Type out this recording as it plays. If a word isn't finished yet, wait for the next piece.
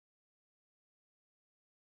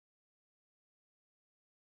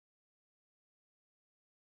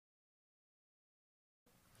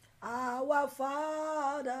Our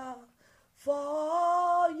Father, for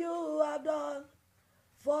all you have done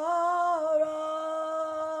for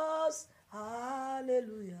us.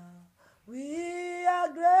 Hallelujah. We are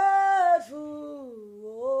grateful,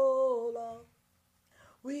 oh Lord.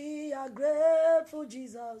 We are grateful,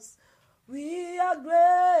 Jesus. We are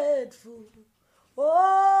grateful,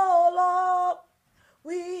 oh Lord.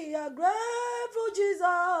 We are grateful,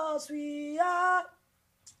 Jesus. We are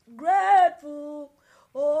grateful,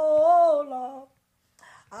 oh Lord.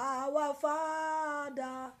 Our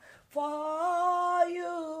Father, for all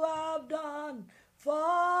you have done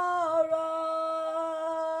for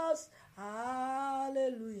us.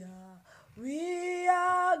 Hallelujah. We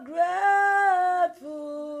are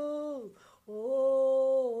grateful,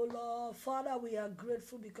 oh Lord. Father, we are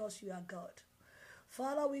grateful because you are God.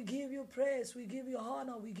 Father, we give you praise, we give you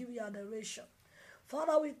honor, we give you adoration.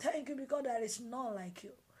 Father, we thank you because there is none like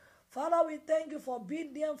you. Father, we thank you for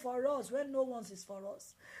being there for us when no one is for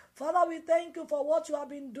us. Father, we thank you for what you have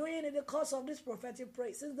been doing in the course of this prophetic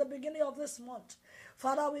praise since the beginning of this month.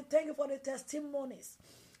 Father, we thank you for the testimonies.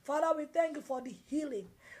 Father, we thank you for the healing.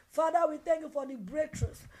 Father, we thank you for the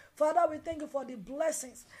breakthroughs. Father, we thank you for the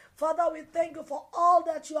blessings. Father, we thank you for all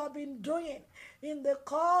that you have been doing in the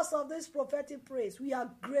course of this prophetic praise. We are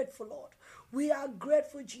grateful, Lord. We are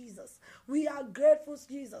grateful, Jesus. We are grateful,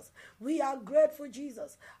 Jesus. We are grateful,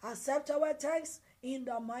 Jesus. Accept our thanks in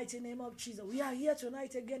the mighty name of Jesus. We are here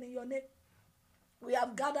tonight again in your name. We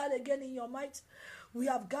have gathered again in your might. We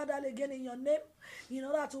have gathered again in your name in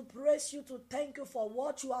order to praise you, to thank you for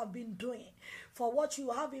what you have been doing, for what you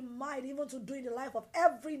have in mind, even to do in the life of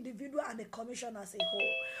every individual and the commission as a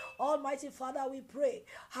whole. Almighty Father, we pray,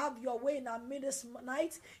 have your way in our midst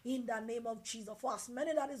night in the name of Jesus. For as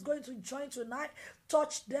many that is going to join tonight,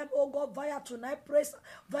 touch them, oh God, via tonight praise,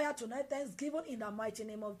 via tonight thanksgiving in the mighty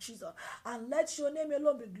name of Jesus. And let your name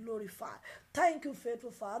alone be glorified. Thank you,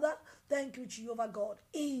 faithful Father. Thank you, Jehovah God.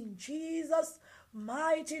 In Jesus'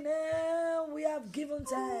 mighty name we have given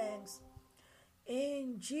thanks.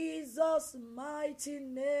 In Jesus' mighty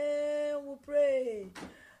name we pray.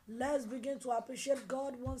 Let's begin to appreciate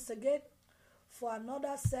God once again for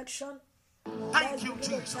another section. Thank you,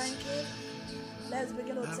 Jesus. Let's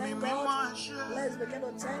begin to thank God. Let's begin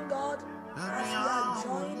to thank God. As we are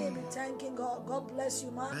joining, be thanking God. God bless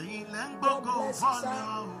you, man. God bless you,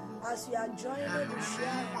 sir. As we are joining, be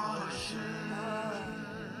sharing.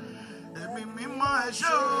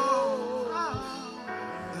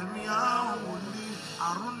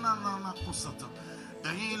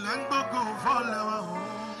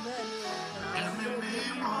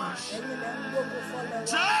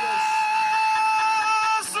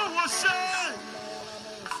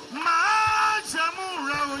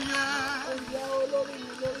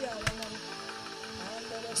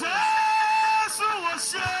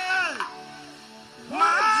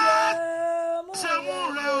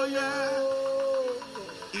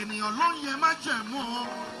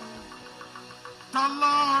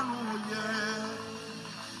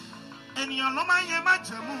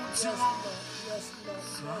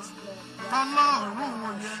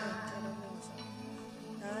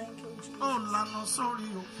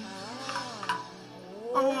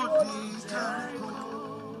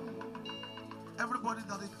 Everybody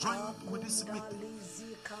that is joining with this meeting,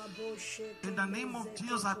 in the name of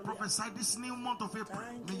Jesus, I prophesy this new month of April,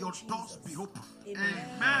 may your doors be open.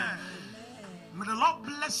 Amen. May the Lord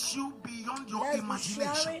bless you beyond your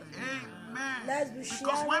imagination. Amen.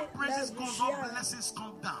 Because when praises goes up, blessings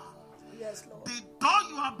come down. Yes, Lord. The door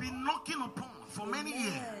you have been knocking upon for many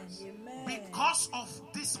years, because of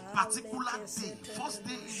this particular day, first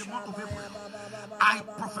day in the month of April, I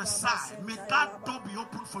prophesy, may that door be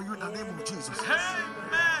open for you in the name of Jesus. Amen.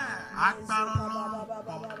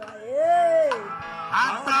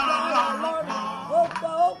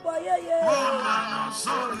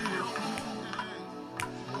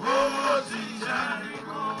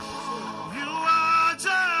 You are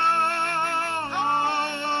Jehovah.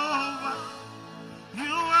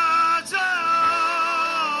 You are Jehovah.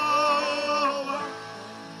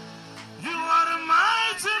 You are the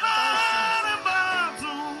mighty man in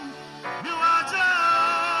battle. You are Jehovah.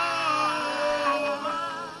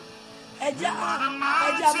 You are the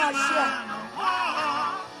mighty man of war.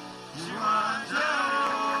 You are Jehovah.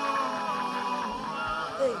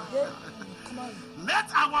 Let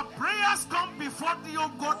our prayers come before thee, O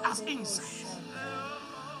God, as incense,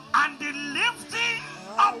 and the lifting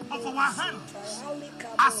up of our hands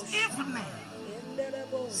as evening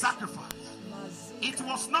sacrifice. It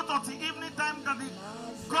was not until evening time that the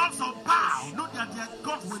gods of Baal know that their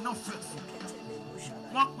gods were not faithful.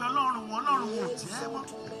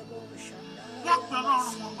 Wọ́n pe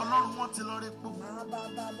Ọlọ́run wọn ti lọ rẹ̀ pọ̀.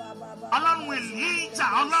 Ọlọ́run Èlíjà,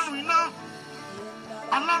 Ọlọ́run iná.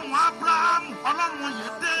 Ọlọ́run Ábúráhámù, Ọlọ́run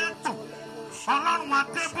Oyèdépò. Ọlọ́run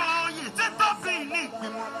Adébóyè, títóbi ní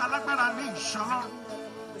ìgbìmọ̀ alágbára ní ìṣọ́lọ́run.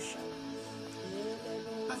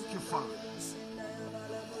 Thank you, Father.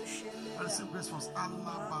 I receive grace from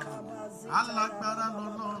Alágbára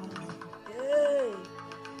lọ́lọ́run mi.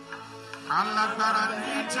 Alágbára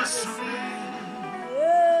ní Jésù mi.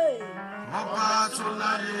 Ọba tó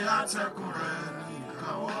láyé àtẹ̀kùn rẹ̀ ní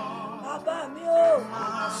ìkáwọ́. Bàbá mi ò.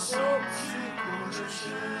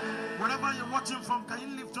 Wherever you're watching from, can you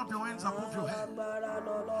lift up your hands above your head?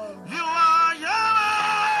 You are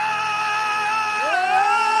Yahweh.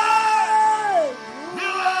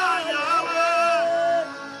 You are Yahweh.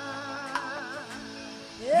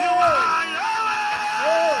 You are Yahweh.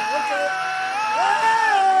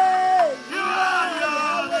 You are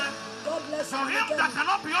Yahweh. For him that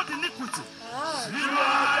cannot behold iniquity. You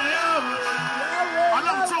are Yahweh.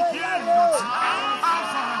 Allah took you.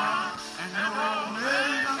 Alpha and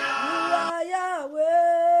Omega.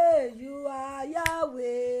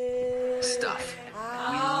 Stuff.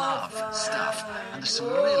 We love stuff. And there's some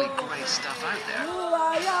really great stuff out there. And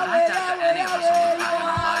I doubt that any of us will be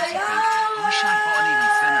back in our lives and think, I wish I'd bought an even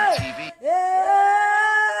thinner TV.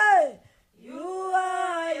 You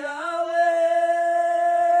are Yahweh.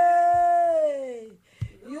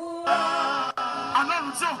 You are.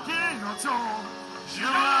 Ọlọ́run tí ò kí èèyàn tí ò. You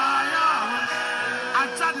are Yahweh.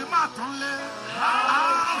 Ajáde máa tún lé.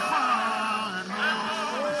 Alpha and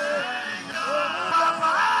Omega.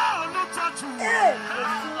 Bàbá olùtọ́jú.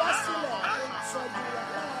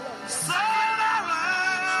 Sọ́dọ̀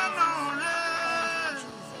rẹ̀ nù rẹ̀.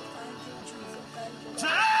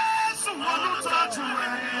 Jésù olùtọ́jú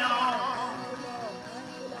ènìyàn.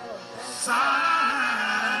 Sọ́dọ̀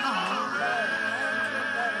rẹ̀ nù rẹ̀.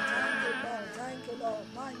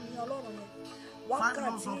 Five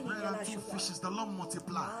loaves of bread and 2 fishes, the Lord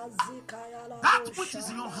multiply. That which is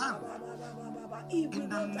in your hand, in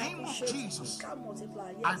the name of Jesus,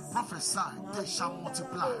 I prophesy they shall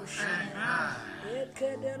multiply.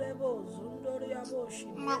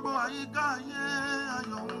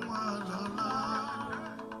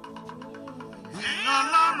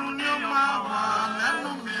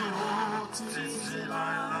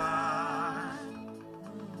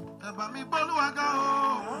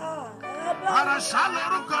 Ara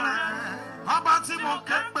ṣàlórúkọ rẹ̀, ọba tí mo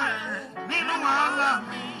ké pè nínú wàhálà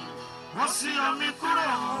mi, mo sì yọ mí kúrò,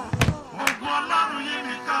 ogun Ọlọ́run yí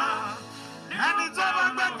mi ká, ẹni tó bá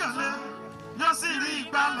gbẹ́kẹ̀lé yóò sì rí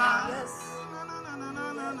ìgbàlà.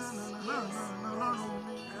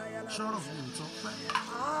 Ṣọ́rọ̀ mi ò tó pẹ́,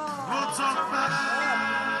 ó tó pẹ́,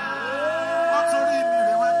 wọ́n torí mi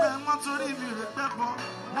rè wẹ́gbẹ́, wọ́n torí mi rè gbẹ́bọ,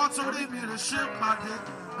 wọ́n torí mi rè ṣe pàdé.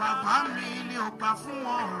 I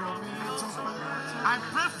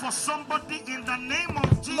pray for somebody in the name of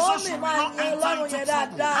Jesus who will not enter into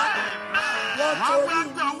trouble.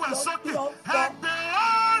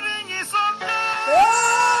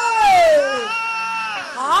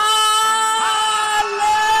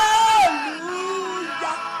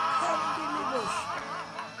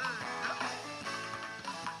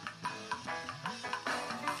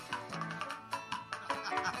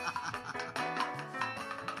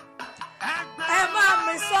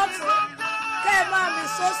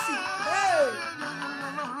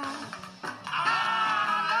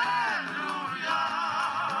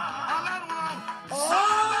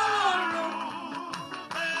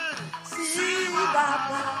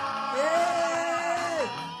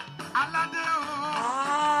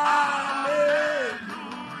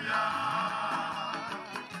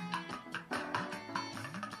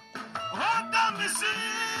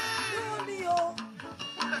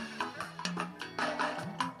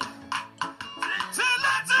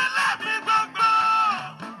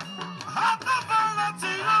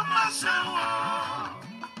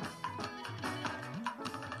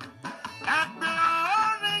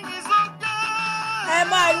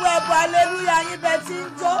 Hallelujah, yín bẹ tí ń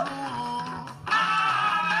jó.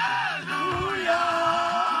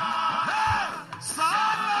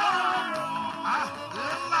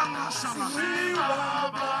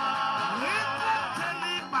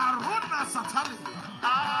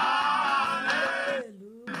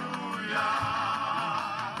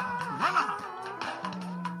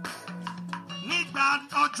 Nígbà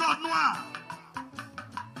ọjọ́ Noah,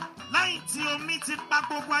 lẹ́yìn tí omi ti pa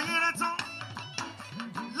gbogbo ayé rẹ́ tán.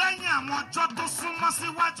 Lẹ́yìn àwọn ọjọ́ tó súnmọ́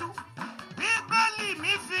síwájú, Bíbélì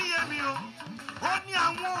mi fi yé mi o, ó ní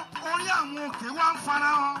àwọn orí àwọn òkè wá ń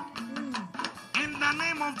farahàn. In the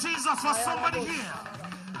name of Jesus, for somebody here,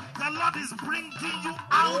 The Lord is bringing you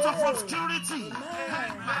out of obscurity.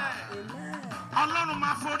 Ọlọ́run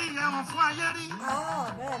máa forí ẹ̀wọ̀n fún ayé rí.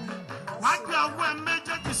 Wàá gbé ọwọ́ ẹ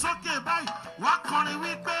méjèèjì sókè báyìí. Wàá kọrin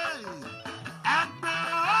wípé ẹgbẹ́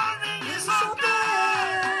orin yìí sókè.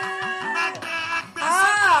 Ẹgbẹ́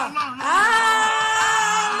sókè Ọlọ́run.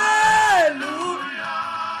 Hallelujah.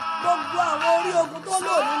 Gbogbo àwọn orí ogun tó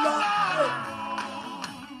lò ní lọ.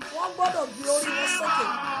 Wọ́n gbọ́dọ̀ gbé orí wọn sókè.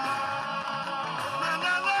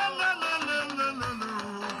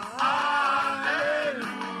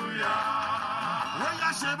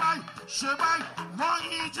 Ṣe báyìí, wọ́n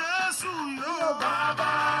yin Jésù yóò bàbá.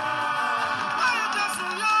 Wọ́n yin Jésù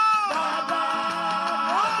yóò bàbá.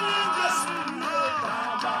 Wọ́n yin Jésù yóò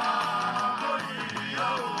bàbá. Wọ́n yin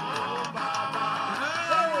yóò bàbá.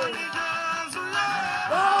 Wọ́n yin Jésù yóò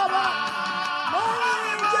bàbá. Wọ́n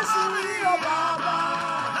yin Jésù yóò bàbá.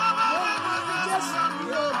 Wọ́n yin Jésù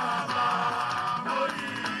yóò bàbá.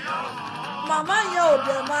 Màmá yẹn ò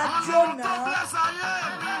dẹ̀ máa jó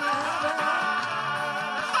náà.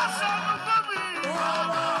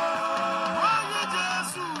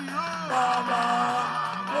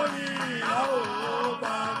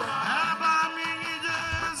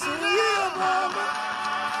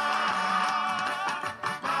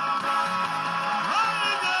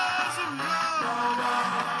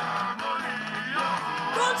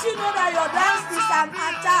 Don't you know that your dance is an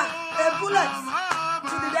attack, a bullet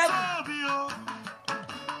to the devil?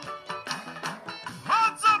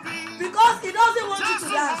 Because he doesn't want you to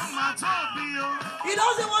dance. He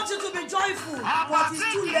doesn't want you to be joyful, but it's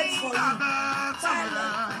too late for you.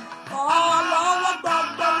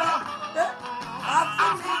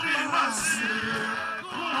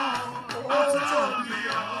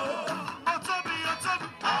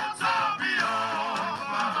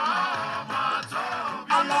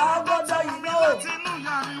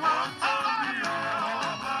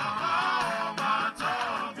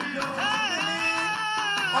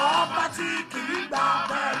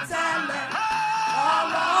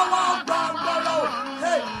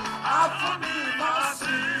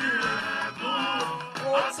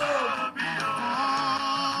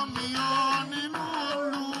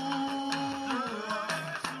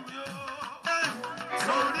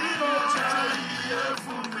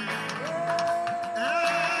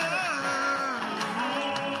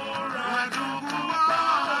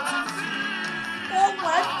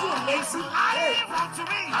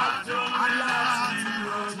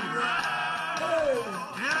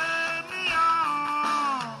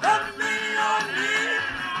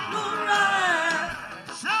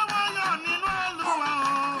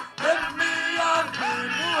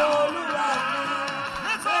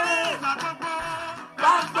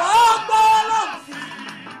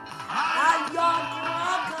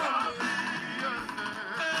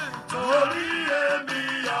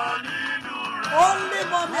 Only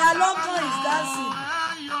Mommy Alonso is dancing.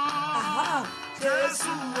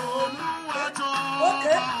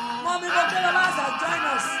 Okay, Mommy Mokelola has joined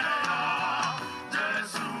us.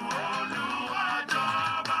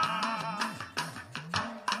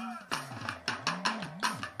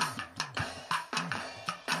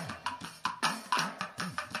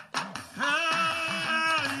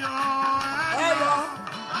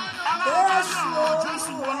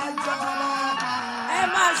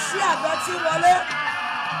 Sí àbẹ̀tí wọlé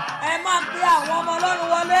ẹ máa gbé àwọn ọmọ Ọlọ́run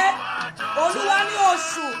wọlé. Olúwa ní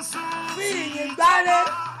oṣù fi ìyìn gbáre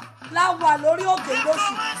láwà lórí òkè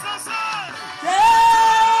lóṣù.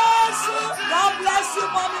 Jésù, God bless you,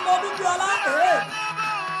 Mommy Modúbíọlá.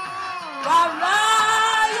 Bàbá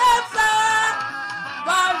ayé fẹ́,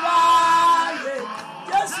 bàbá ayé.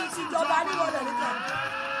 Jésù ti jọba níwọ̀lẹ̀ nìkan.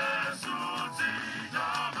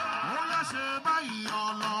 Wọ́n yá ṣe báyìí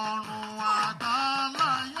Ọlọ́run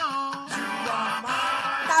àtàláyọ̀.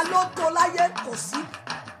 Ta ló tó láyé kò sí.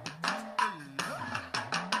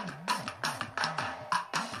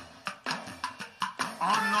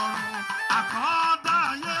 Ọlọ́run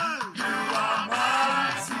àkọ́dáyé.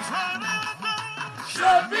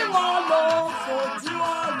 Ṣé bí wọ́n lọ fojú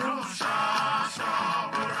ọ̀run ṣàṣọ?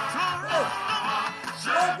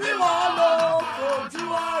 Ṣé bí wọ́n lọ fojú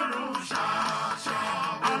ọ̀run ṣàṣọ?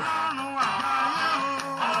 Ọlọ́run àgbáyé o.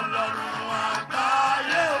 Ọlọ́run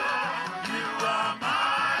àgbáyé o.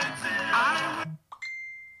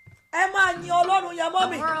 Ẹ máa yin Ọlọ́run yẹn mọ́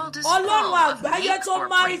mi. Ọlọ́run àgbáyé tó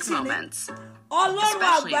máìtì ni. Ọlọ́run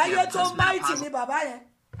àgbáyé tó máìtì ni bàbá yẹn.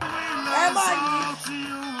 Ẹ máa yin.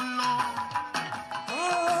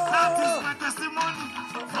 That is my testimony.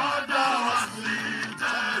 Father has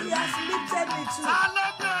lifted. He has lifted me too.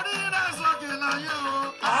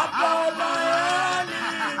 Upon my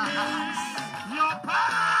enemies. Your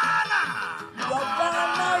banner. Your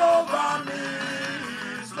banner.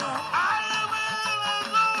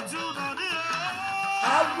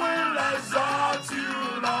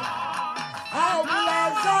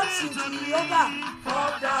 to Jehovah for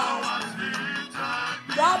that.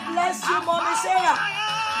 God bless you, Mommy Sarah.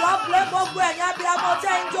 God bless gbogbo ẹ̀yin abiyamọ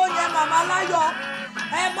tẹ́ ń jó yẹn màmá láyọ̀.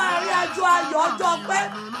 Ẹ máa rí àjọ ayọ̀ ọjọ́ pẹ́.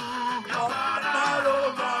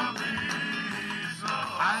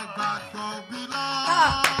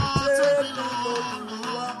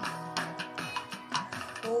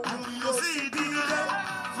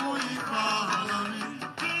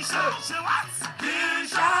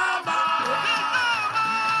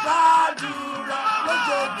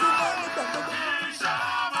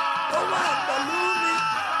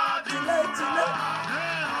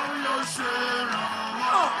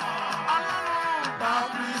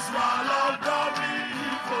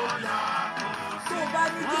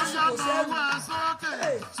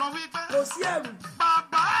 Kò sí ẹ̀rù.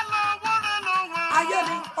 Ayé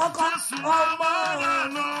ni ọkọ ọmọ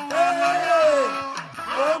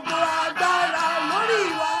ogun agbára lórí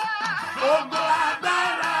ìwà ogun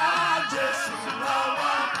agbára Jésù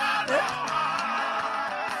lọ́wọ́.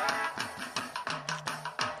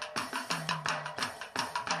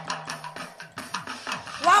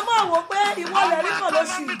 Wàá mọ̀ wò pé ìwọ lè rí kan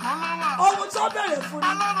lóṣù ohun tó bẹ̀rẹ̀ fún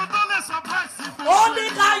ni. Ó ní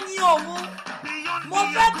ká yin òun. Mo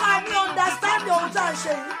fẹ́ ká ní understanding ohun tá à ń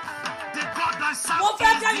ṣe yìí. Mo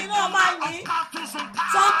fẹ́ kẹ́yìn náà máa yìn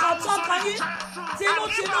tọkàntọkàn yín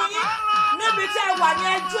tinútinú yín níbi tí ẹ wà ní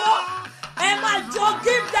ẹjọ́ ẹ máa jọ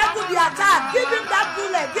give devil the attack, give him that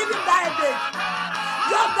bullet, give him that headache.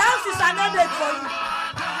 Your dance is an headache for you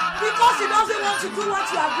because he doesn't want to do what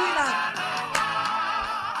you are doing now.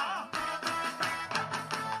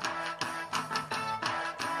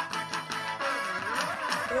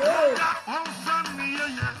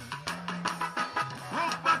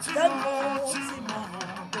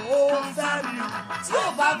 Tí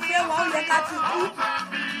ò bá fẹ́ wọn ó yẹ ká ti kú,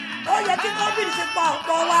 ó yẹ kí COVID ti pa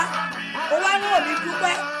ọ̀pọ̀ wa, ó wá ní òní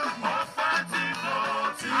dúpẹ́.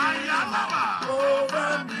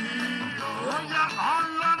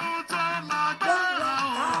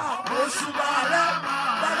 Oṣù bàrẹ̀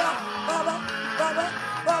bàbá bàbá bàbá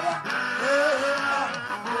bàbá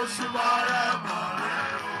oṣù bàrẹ̀ bàrẹ̀.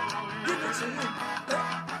 Give it to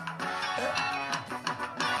you.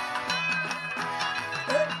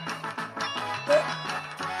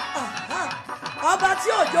 Ọba tí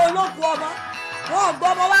òjò ológun ọmọ wọn gbọ́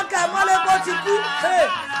ọmọ wá kẹ́ ẹ mọ́lé bó ti kú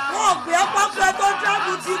wọn gbé ọpọ́pẹ́ tó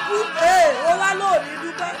dábù ti kú ó wá lóòní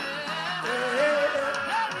dúpẹ́.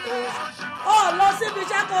 Ó lọ síbi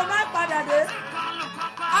iṣẹ́ kó má padà dé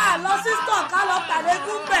lọ sí stọ̀ ká lọ pàdé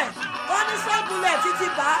gúnbẹ̀ wọ́n ní sọ́ọ̀bùlẹ̀ títí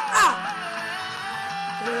bá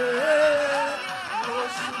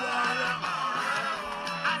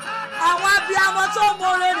àwọn abiyamọ tó mọ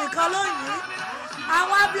oore nìkan ló yìí.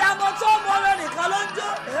 Àwọn abiyamọ tó mọ oore nìkan ló ń jó.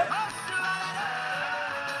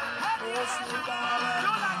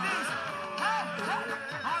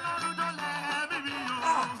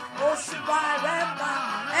 Oṣù bàrẹ̀ bá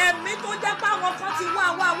ẹ̀mí tó jẹ́ pé àwọn kan ti wá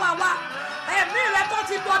ẹ̀mí rẹ̀ tó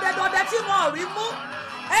ti dọdẹdọdẹ tí wọn ò rí mú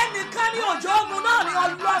ẹnìkan ní òjò ogun náà ní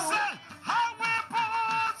Ọlọ́run.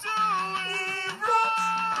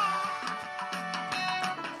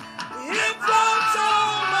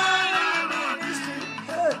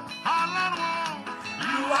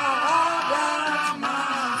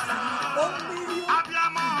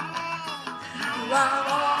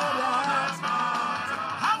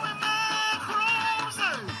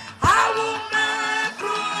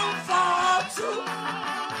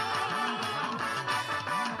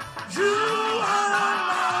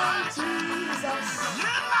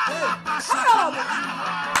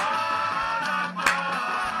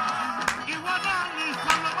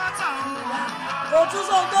 Òtún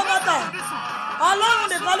sọ tó mọ́tà Ọlọ́run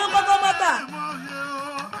nìkan ló kọ́kọ́ mọ́tà.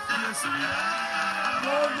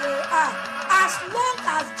 As long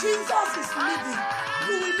as Jesus is living,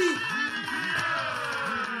 you will live.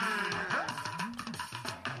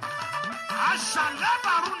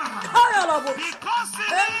 Hayalabo.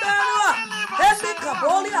 Emberua. Emi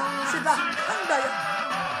kabolia. Sida. Andaya.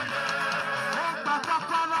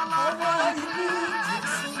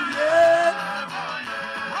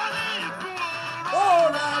 Oh,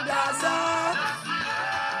 Radasa.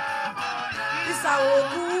 Isa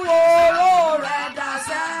oku oh,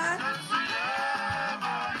 Radasa.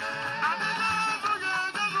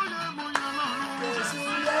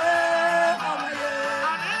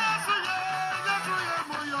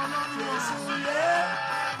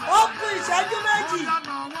 Ìṣẹ́jú méjì.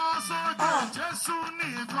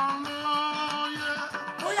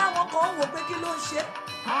 Bóyá wọn kàn ń wò pé kí ló ń ṣe.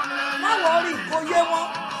 Má wọrí kò yé wọn.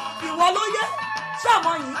 Ìwọ ló yé.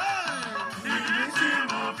 Ṣàmọ yìí.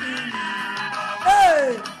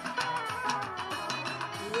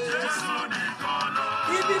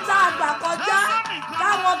 ibi tá a gbà kọjá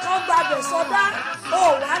táwọn kan gbàgbẹ́ sọdá ò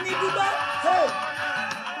wá ní dúpẹ́.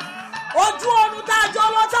 Ojú oorun tá a jọ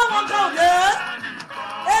lọ táwọn kan ò dé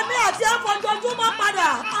èmi àti ẹ̀fọ́jọ́júmọ́ padà.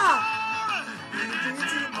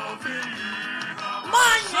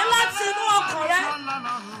 Máa yìn láti inú ọkàn rẹ,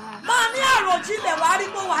 máa ní àròjinlẹ̀ wá rí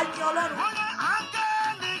pé wà á yin Ọlọ́run.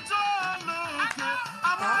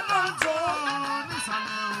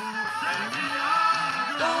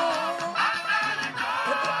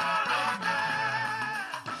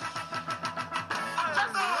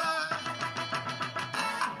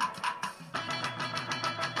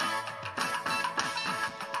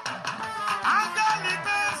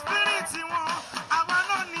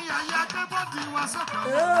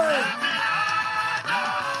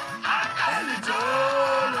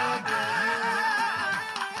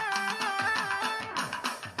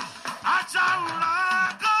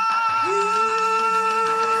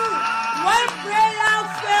 When prayer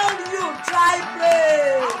failed you, try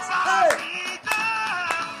praise.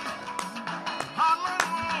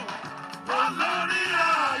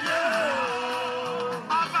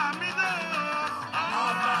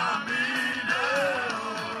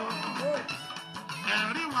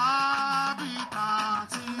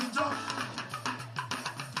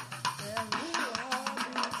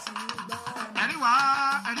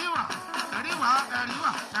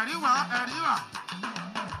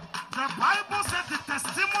 The Bible says the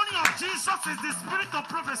testimony of Jesus is the spirit of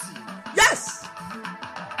prophecy. Yes.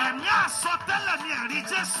 Ẹ̀mí àsọtẹ́lẹ̀ ni ẹ̀rí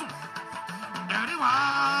Jésù. Ẹ̀rí wá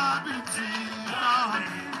bí ti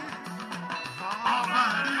báyìí. Ọba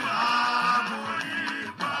ẹ̀rí wá borí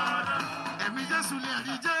padà. Ẹ̀mí Jésù ni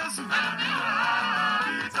ẹ̀rí Jésù. Ẹ̀rí wá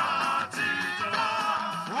bí ta ti bá.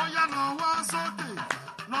 Ó yá nawọ́ sókè,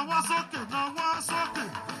 nawọ́ sókè, nawọ́ sókè.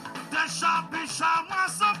 There shall be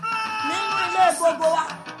showers of blessing. Nínú ilé gbogbo wa.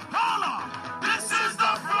 Hold on. This is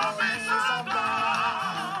the promise of God.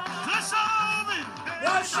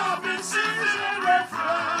 There shall be season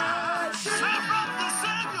refreshing. Send from the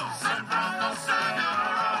Savior. Send from the Savior.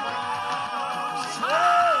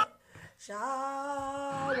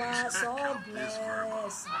 Showers of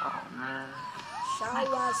blessing.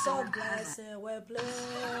 Showers of blessing were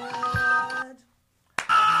played.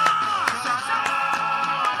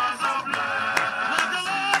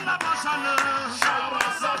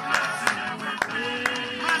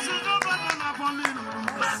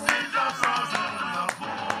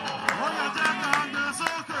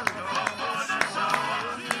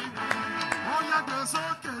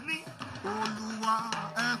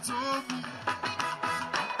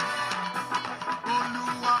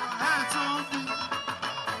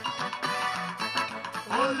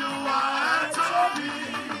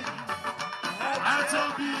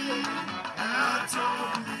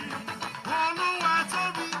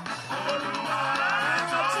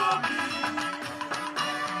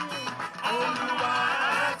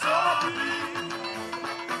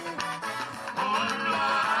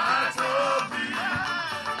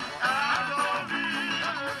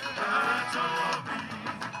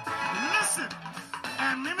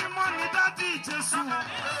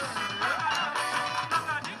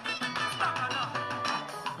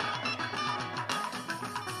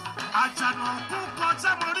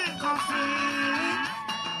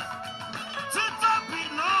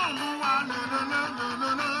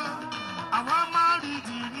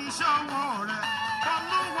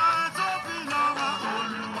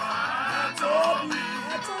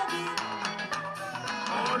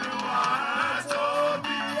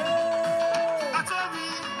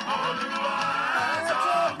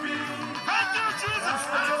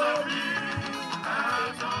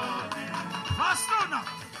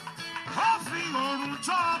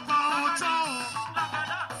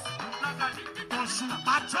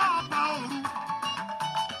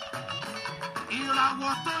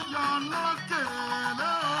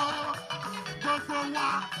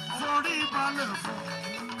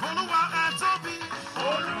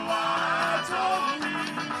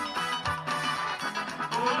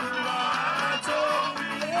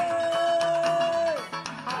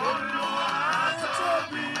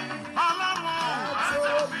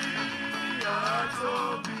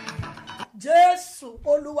 Jésù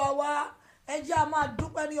Olúwa wa, ẹ jẹ́ a máa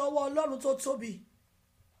dúpẹ́ ní ọwọ́ Ọlọ́run tó tóbi.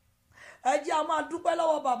 Ẹ jẹ́ a máa dúpẹ́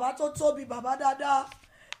lọ́wọ́ bàbá tó tóbi, bàbá dáadáa.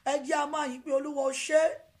 Ẹ jẹ́ a máa yìn pé Olúwa o ṣé,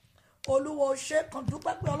 Olúwa o ṣé, kàn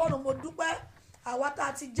dúpẹ́ pé Ọlọ́run mo dúpẹ́. Àwa tá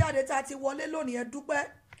a ti jáde tá a ti wọlé lónìí ẹ dúpẹ́.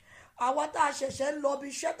 Àwa tá a ṣẹ̀ṣẹ̀ ń lọ bí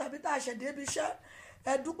iṣẹ́ tàbí tá a ṣẹ̀ dé bí iṣẹ́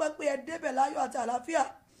ẹ dúpẹ́ pé ẹ débẹ̀ láyọ̀ àti àlàáfíà.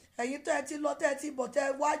 Ẹ̀yin tẹ́ ẹ ti lọ tẹ́ ẹ ti bọ̀ tẹ́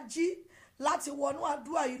ẹ wá jí láti wọnú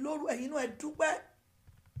àdúrà yìí lóru, ẹ̀yin náà ẹ dúpẹ́.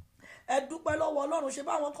 Ẹ dúpẹ́ lọ́wọ́ Ọlọ́run, ṣe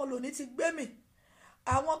báwọn kan lónìí ti gbé mi.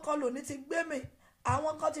 àwọn kan lónìí ti gbé mi,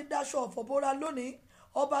 àwọn kan ti daṣọ ọ̀fọ̀ bora lónìí.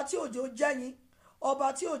 Ọba tí òjò jẹ́yìn, ọba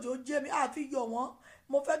tí òjò jẹ́ mi, àfi yọ̀ wọ́n.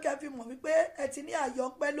 Mo fẹ́ kẹ́ fi mọ̀ wípé ẹ ti ní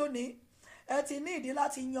àyọpẹ́ lónìí, ẹ ti ní ìdí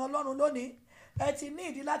láti yin Ọlọ́run lónìí, ẹ ti ní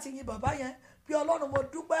ìdí láti yin bàbá yẹn bí Ọlọ́run mo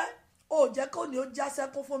dúpẹ́, ó jẹ́ kó ní ó já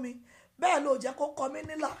sẹ́kún fún mi, bẹ́ẹ̀ ló jẹ́ kó kọ mí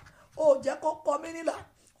nílà, ó jẹ́ kó kọ mí nílà.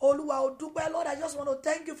 Olúwa ó dúpẹ́. Lord, I just want to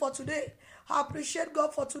thank you for today. I appreciate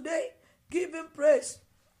God for today. Give him praise,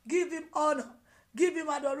 give him honor, give him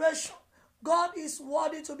adoration. God is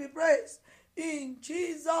worthy to be praised. In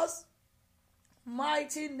Jesus'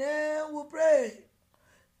 mighty name we pray.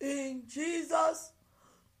 In Jesus'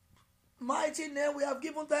 mighty name we have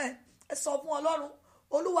given thanks. Ẹ sọ fún Ọlọ́run,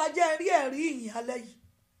 Olúwa jẹ́ rí ẹ̀rí ìyìn alẹ́ yìí.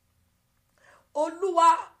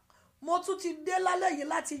 Olúwa, mo tún ti dé lálẹ́ yìí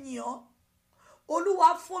láti yìn ọ́. Olúwa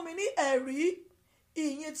fún mi ní ẹ̀rí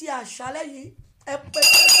ìyìn ti àṣálẹ́ yìí. Ẹ pé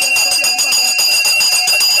kí ẹ sọ bí àdúrà bá.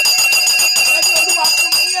 Ẹni Olúwa fún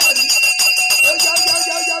mi ní ẹ̀rí.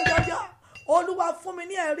 Olúwa fún mi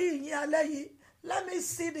ní ẹ̀rí ìyìn alẹ́ yìí. Let me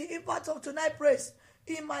see the impact of tonight's praise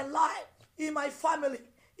in my life, in my family,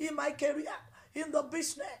 in my career, in the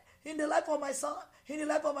business, in the life of my son, in the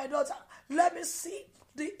life of my daughter. Let me see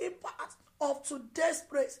the impact of today's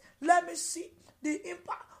praise. Let me see the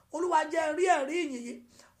impact. Olúwa jẹ́ rí ẹ̀rí ìyìn yìí.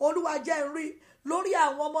 Olúwa jẹ́ rí lórí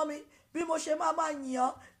àwọn ọmọ mi bí mo ṣe máa yìn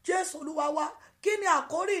ọ́. Jésù Olúwa wa, kí ni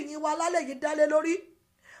àkórí ìyìn wa lálẹ́ yìí dálé lórí?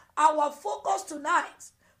 Our focus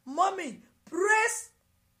tonight, mommy, praise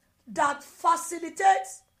that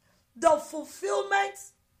facilitates the fulfillment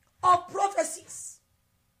of prophecies.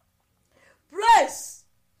 Praise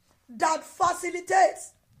that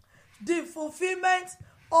facilitates the fulfillment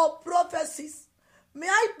of prophecies. May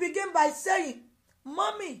I begin by saying,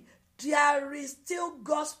 mommy, there is still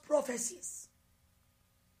God's prophecies.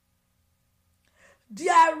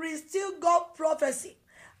 There is still God's prophecy.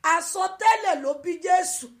 Àsọtẹ́lẹ̀ ló bí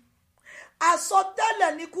Jésù.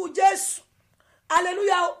 Àsọtẹ́lẹ̀ ni kú Jésù.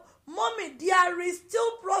 Hallelujah. Mommy, there is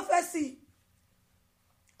still prophecy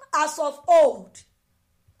as of old.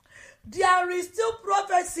 There is still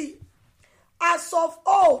prophecy as of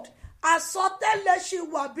old. Àsọtẹ́lẹ̀ ṣì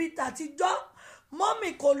wà bí tàtijọ́.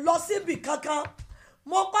 Mommy kò lọ síbi kankan.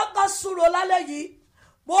 Mo kọ́kọ́ súro lálẹ́ yìí.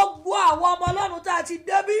 Gbogbo àwọn ọmọ Ọlọ́run tá a ti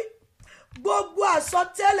débí. Gbogbo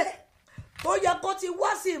àsọtẹ́lẹ̀ tó yẹ kó ti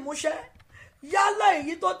wá sí ìmúṣẹ. Yálà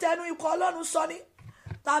èyí tó tẹnu ikọ̀ Ọlọ́run sọ ni.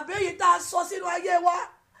 Tàbí èyí tá a sọ sínú ayé wa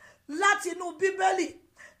láti inú Bíbélì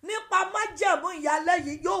nípa májẹ̀mú ìyálẹ̀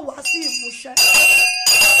yìí yóò wá sí ìmúṣẹ.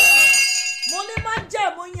 Mo ní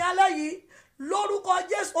májẹ̀mú ìyálẹ̀ yìí lórúkọ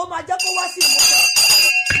Jésù ó máa jẹ́ kó wá sí ìmúṣẹ.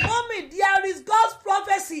 Mommy, there is God's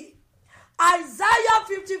prophecy. Isaiah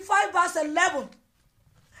 55 verse 11.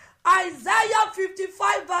 Isaiah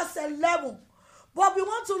 55 verse 11. But we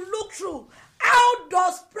want to look through how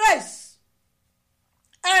does praise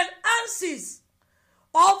enhances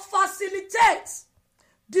or facilitates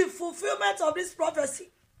the fulfillment of this prophecy.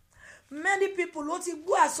 Many people ló ti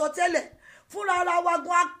gbọ́ àsọtẹ́lẹ̀ fúnra ara wa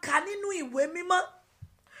gan aka nínú ìwé mímọ́.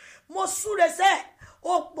 Mo súre sẹ́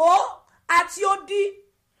òpó àti odi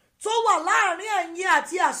tó wà láàrin ẹ̀yin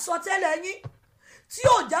àti àsọtẹ́lẹ̀ yín tí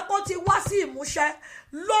ò jẹ́ kó ti wá sí ìmúṣẹ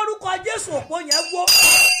lórúkọ Jésù òpó yẹn wó.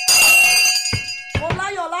 Mo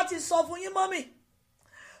láyọ̀ láti sọ fún yín mọ́mì.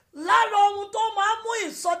 Lára ohun tó máa ń mú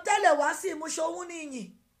ìsọtẹ́lẹ̀ wá sí ìmúṣẹ òun ni ìyìn.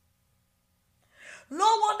 No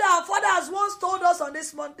wonder our father has once told us on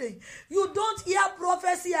this Monday, you don't hear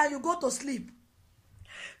prophecy and you go to sleep.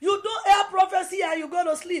 You don't hear prophecy and you go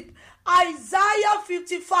to sleep. Isaiah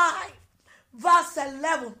 55 verse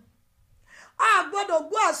 11. A gbọ́dọ̀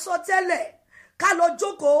gbọ́ àsọtẹ́lẹ̀ ká lọ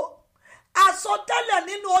jókòó. Àsọtẹ́lẹ̀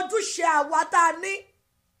nínú ojúṣe àwa tá a ní.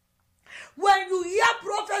 When you hear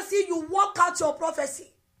prophecy, you walk out your prophecy.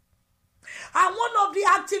 And one of the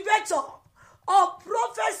activators of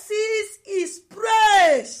prophecies is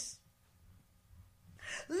praise.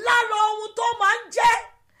 Lára ohun tó máa ń jẹ́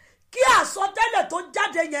kí àsọtẹ́lẹ̀ tó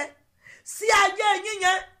jáde yẹn sí ayé yín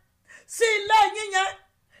yẹn, sí ilé yín yẹn,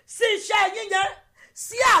 sí iṣẹ́ yín yẹn,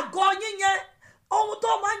 sí àgọ́ yín yẹn, ohun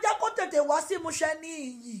tó máa ń jẹ́ kó tètè wá sí ìmúṣẹ ní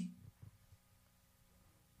ìyìn.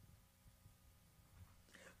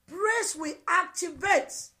 Praise will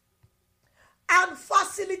activate and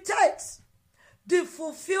facilitate the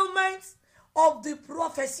fulfillment of the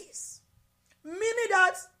prophecies. Meaning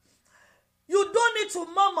that you don't need to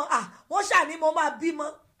murmur, wọ́n ṣàní mo máa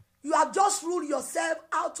bímọ. You have just ruled yourself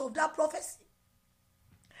out of that prophecy.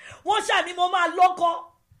 Wọ́n ṣàní mo máa lọ́kọ.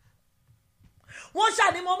 Wọ́n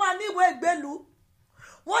ṣàní mo máa níwèé ìgbélú.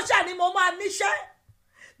 Wọ́n ṣàní mo máa níṣẹ́.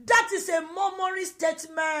 That is a murmuring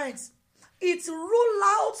statement. It rule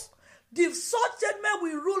out, such statement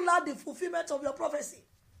will rule out the fulfillment of your prophecy.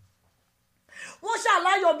 wọ́n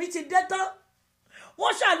ṣàláyọ̀ mi ti dé tán,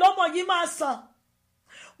 wọ́n ṣàlọ́mọ yìí máa sàn,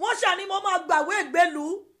 wọ́n ṣàní mo máa gbàwé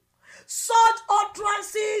ìgbélú. Such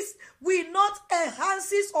utterances will not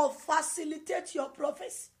enhance or facilitate your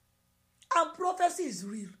prophecy. And prophecy is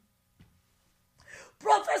real.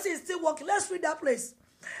 Prophecy is still working. Let's read that place.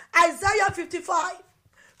 Isaiah 55,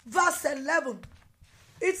 verse 11.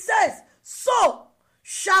 It says, so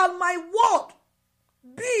shall my word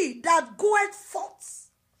be that goeth forth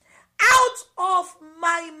out of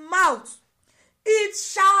my mouth. It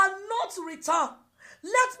shall not return.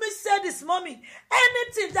 Let me say this morning,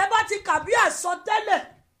 anything that bá ti kà bí àsọtẹ́lẹ̀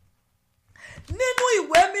nínú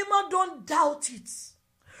ìwé mímọ́, don't doubt it.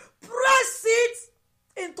 Press it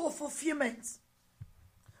into fulfillment.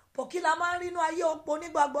 Pọ̀kí la máa ń rí inú ayé ọ̀pọ̀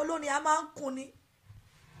onígbàgbọ́ lónìí, a máa ń kùn ni.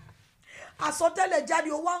 Àsọtẹ́lẹ̀ jáde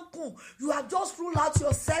ó wá ń kùn. You have just ruled out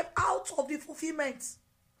yourself out of the fulfillment.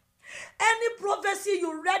 Any prophecy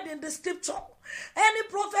you read in the scripture, any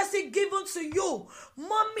prophecy given to you,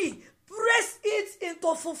 mommy, press it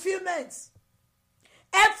into fulfillment.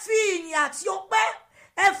 Ẹ fi ìyìn àti ọpẹ́,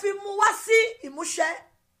 ẹ fi mú wá sí ìmúṣẹ.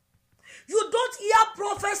 You don't hear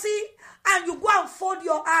prophecy and you go and fold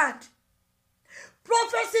your hand.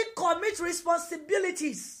 Prophecy commits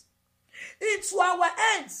responsibilities into our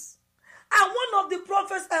hands. And one of the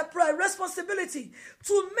prophet's responsibility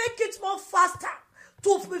to make it more faster,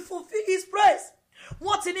 to fulfill his praise.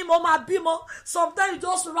 What in him, mama bimo? Sometimes you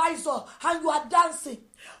just rise up and you are dancing.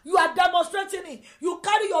 You are demonstrating it. You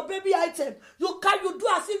carry your baby item. You do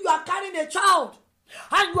as if you are carrying a child.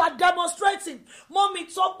 And you are demonstrating. Mommy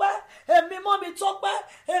Tokbe, emi mommy Tokbe,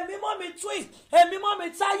 emi mommy Twin, emi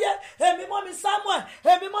mommy Taye, emi mommy Samuel,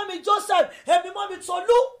 emi mommy Joseph, emi mommy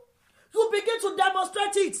Tolu. You begin to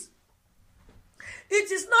demonstrate it.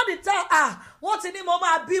 It is not the time, what in him,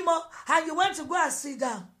 mama bimo, and you went to go and sit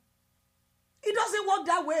down. It doesn't work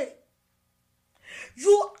that way.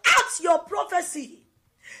 You act your prophecy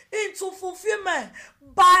into fulfillment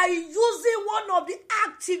by using one of the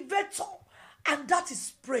activators, and that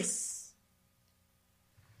is praise.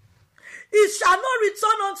 It shall not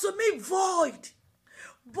return unto me void,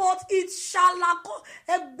 but it shall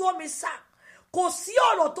accomplish. Kò sí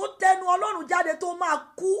ọ̀rọ̀ tó tẹnu Ọlọ́run jáde tó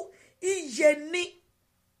máa kú, iye ni.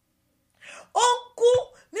 Ó ń kú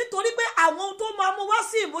nítorí pé àwọn ohun tó máa mú wá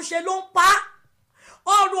sí ìmúṣẹ ló ń pa.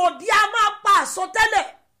 Ọ̀rọ̀ òdì a máa pa àsọtẹ́lẹ̀.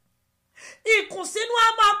 Ìkùnsínú a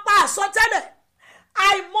máa pa àsọtẹ́lẹ̀.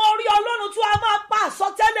 Àìmọ̀rí Ọlọ́run tún a máa pa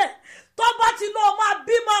àsọtẹ́lẹ̀. Tó bá ti lọ máa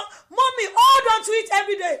bímọ, mommy, hold on to it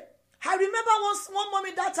every day. I remember one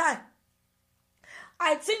mommy that time.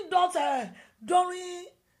 I think that during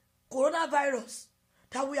coronavirus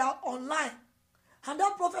that we are online, and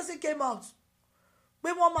that prophecy came out.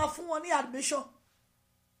 Pé wọ́n máa fún wọn ní admission.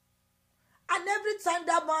 And every time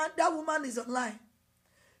that woman is online,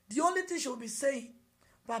 the only thing she will be saying,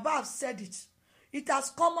 Baba, I've said it. It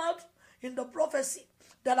has come out in the prophecy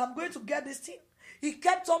that I'm going to get this thing. He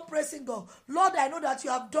kept on praising God. Lord, I know that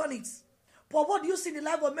you have done it. But what do you see in the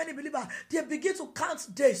life of many believers? They begin to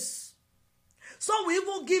count days. Some will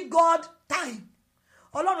even give God time.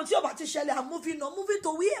 Ọlọ́run tí ó bá ti ṣẹlẹ̀, I'm moving on. Moving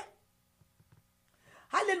to where?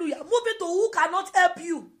 Hallelujah. Moving to who cannot help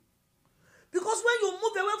you. Because when you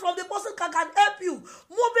move away from the person can help you,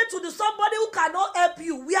 moving to the somebody who cannot help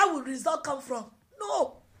you, where will result come from?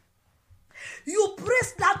 No. You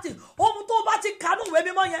praise that thing. Ohun tó bá ti kànú ìwé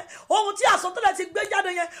mímọ́ yẹn, ohun tí àsọtẹ́lẹ̀ ti gbé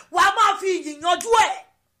jáde yẹn, wàá máa fi ìyìn yanjú ẹ̀.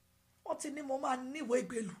 Wọ́n ti ní mo máa ní ìwé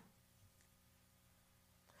ìgbélú.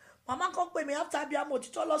 Mama kan pè mí after abiyamọ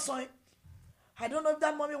òtítọ́ lọ́sàn-án. I don't know if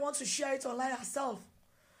that mommy wants to share it online herself.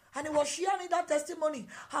 And he was sharing that testimony.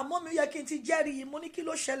 Her mommy yẹ kí n ti jẹ́rìí, mo ní kí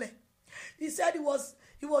ló ṣẹlẹ̀. He said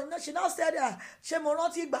she now said, ṣé mo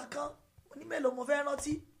rántí ìgbà kan? Mo ní mélòó mo fẹ́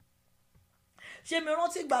rántí? Ṣé mo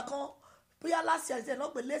rántí ìgbà kan? Bóyá last year,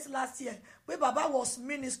 not but late last year, where Baba was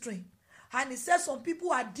ministering. And he said some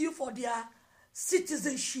people are due for their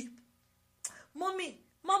citizenship. Mommy,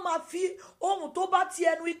 Mama fi ohun tó bá ti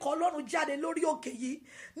ẹnu ikọ̀ Ọlọ́run jáde lórí òkè yìí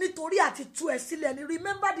nítorí àti tú ẹ sílẹ̀ ni.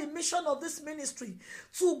 Remember the mission of this ministry,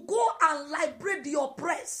 to go and liberate the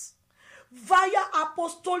oppressed via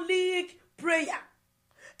apostolic prayer.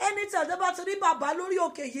 Anytime they bá ti rí bàbá lórí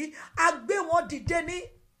òkè yìí, a gbé wọn dìde ní.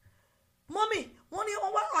 Mommy, wọ́n ní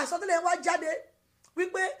wọ́n wá àsọtẹ́lẹ̀ wá jáde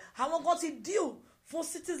wípé àwọn kan ti deal fún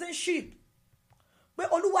citizenship. Pé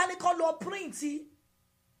Olúwa ní kó lọ print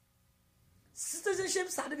citizenship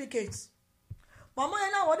certificate. Màmá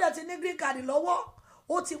yẹn náà wọ́n dẹ̀ ti ní green card lọ́wọ́.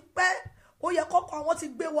 Ó ti pẹ́, ó yẹ kọ́kọ́ àwọn ti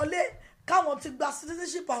gbé wọlé káwọn ti gba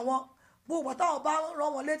citizenship àwọn. Gbogbo táwọn bá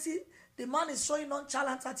rán wọn létí, the man is showing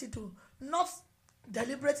nonchalant attitude. Not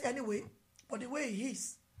deliberate anyway, but the way he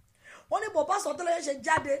is. wọ́n ní bọ̀bá sọ̀tẹ́lẹ̀ yẹn ṣe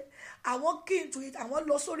jáde àwọn key into it àwọn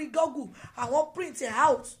lọ sórí Google àwọn print it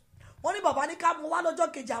out wọ́n ní bàbá ní ká mú wá lọ́jọ́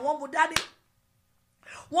kejì àwọn mú dání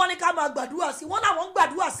wọ́n ní ká máa gbàdúrà sí wọ́n láwọn ń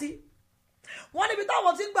gbàdúrà sí wọ́n níbi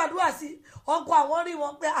táwọn ti ń gbàdúrà sí ọkọ̀ àwọn rí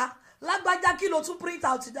wọn pé lágbájá kí ló tún print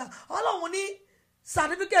out dá ọlọ́run ní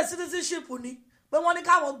certificate citizenship ni pé wọ́n ní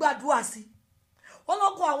káwọn gbàdúrà sí wọ́n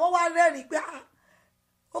lọ́kọ̀ àwọn wá rẹ́rìn pé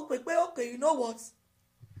okay you know what,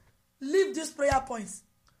 leave these prayer points,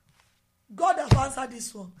 God has answered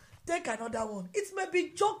this one, take another one. It may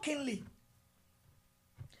be jokingly,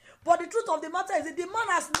 but the truth of the matter is that the man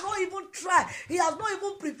has not even tried, he has not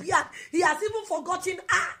even prepared, he has even forgotten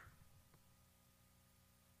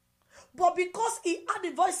but because he had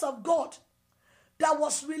the voice of God that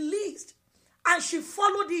was released and she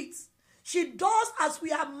followed it, she does as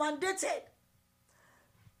we are mandated.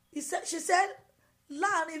 She said,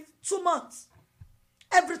 in 2 months,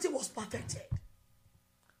 everything was perfected.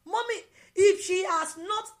 Mommy, if she has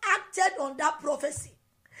not acted on that prophecy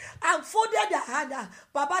and folded her hand,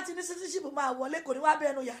 Baba ti ní citizenship máa wọlé kò ní wá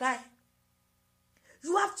bẹ́ẹ̀ nu yàrá ẹ̀.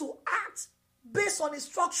 You have to act based on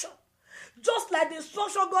instruction. Just like the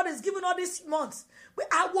instruction God is giving all these months.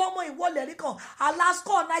 Àwọn ọmọ ìwọlẹ̀ rí kan, Allah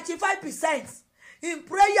score 95% in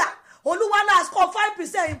prayer. Olúwa score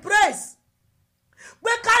 5% in praise.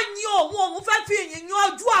 Pé ká yìn òun fẹ́ fi ìyìn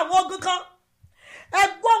yan ojú àwọn ogun kan.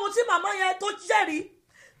 Ẹgbọ́n ohun tí màmá yẹn tó jẹ́rìí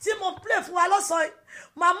tí mo play fún wa lọ́sàn-án.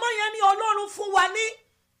 Màmá yẹn ní Ọlọ́run fún wa ní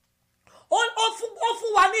ó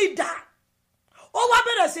fún wa ní idà. Ó wá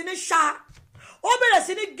bẹ̀rẹ̀ sí ní ṣá. Ó bẹ̀rẹ̀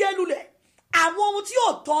sí ní gélulẹ̀. Àwọn ohun tí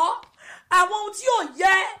ò tọ́, àwọn ohun tí ò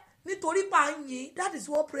yẹ nítorí pa yìn. That is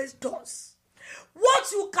what praise does.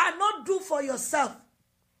 What you cannot do for yourself,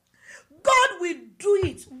 God will do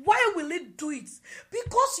it. Why will he do it?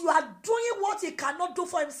 Because you are doing what he cannot do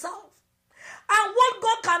for himself. And what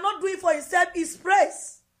God cannot do it for himself is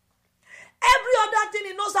praise. Every other thing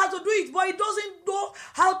he knows how to do it, but he doesn't know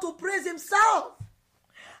how to praise himself.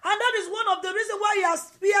 And that is one of the reasons why he has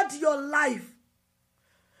spared your life.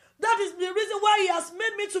 That is the reason why he has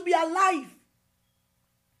made me to be alive.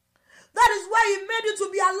 That is why he made you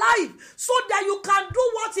to be alive, so that you can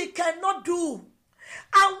do what he cannot do.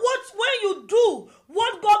 And when you do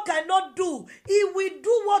what God cannot do, he will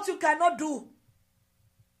do what you cannot do.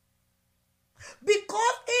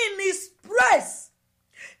 Because in his praise,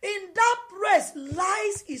 in that praise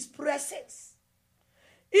lies his presence.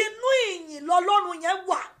 Inú ìyìn lọ́lọ́run yẹn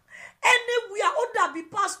wà. Anywhere ó dàbí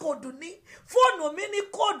passcode ní fóònù mi ní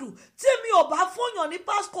kóòdù tí mi ò bá fóòyàn ní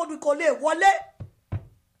passcode kò lè wọlé.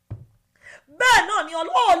 Bẹ́ẹ̀ náà ni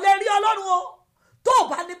ó lè rí Ọlọ́run o tó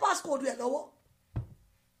bá ní passcode ẹ̀ lọ́wọ́.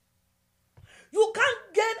 You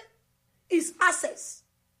can't gain his access.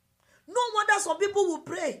 No wonder some people will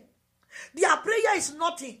pray. Their prayer is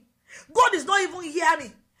nothing. God is not even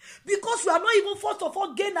hearing. Because you are not even first of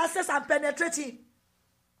all gain access and penetrating.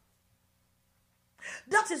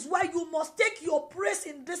 That is why you must take your praise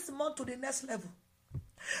in this month to the next level.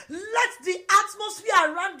 Let the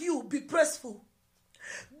atmosphere around you be praiseful.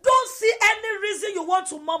 Don't see any reason you want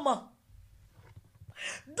to murmur.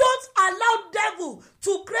 Don't allow devil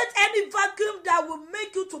to create any vacuum that will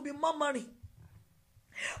make you to be murmuring.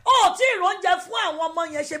 Oh, tí ìrọ̀njẹ fún àwọn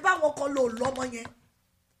ọmọ yẹn ṣe bá wọn kan lò lọ́mọ yẹn.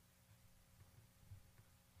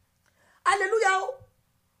 Hallelujah.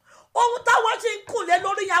 Ohun táwọn ṣe ń kùn lé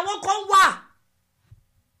lórí àwọn kan wà.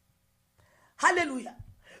 Hallelujah.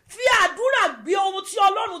 Fi àdúrà gbé ohun tí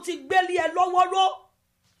Ọlọ́run ti gbé lé ẹ lọ́wọ́ ró.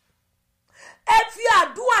 Ẹ fi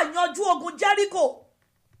àdúrà yanjú ogun Jericho.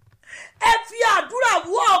 Ẹ fi àdúrà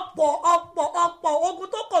wó ọ̀pọ̀ ogun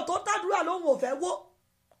tó kọ̀ tó tàdúrà lóhun ò fẹ́ wó.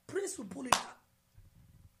 Prince will pull it out.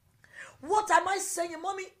 What am I saying,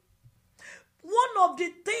 mommy? One of the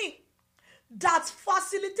things that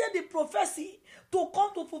facilitate the prophecy to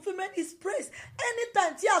come to fulfillment is praise.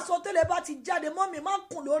 Anytime tí àsọtẹ́lẹ̀ bá ti jáde, mommy máa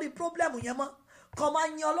kùn lórí problem yẹn mọ́. Kó máa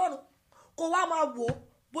yin Ọlọ́run, kó wá máa wò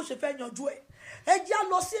bó ṣe fẹ́ yanjú ẹ̀. Ẹ jẹ́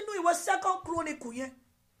lọ sínú ìwé 2 Chronicle yẹn.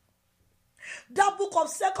 That book of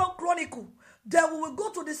 2 Chronicle. Then we will go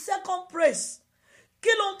to the second praise. Kí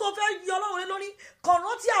ló ń tó fẹ́ yin Ọlọ́run lórí? Kàn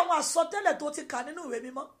rántí àwọn àsọtẹ́lẹ̀ tó ti kà nínú ìwé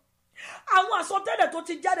mímọ́. Àwọn àsọtẹ́lẹ̀ tó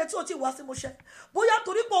ti jáde tí ó ti wá sí mo ṣe. Bóyá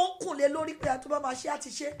torí pé ó ń kùn lé lórí pé àtúbọ̀ máa ṣe àti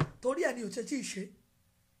ṣe torí ẹni ò ṣe tí ì ṣe.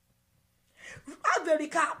 Have a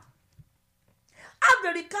recap. Have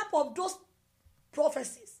a recap of those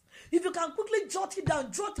prophecies. If you can quickly jot it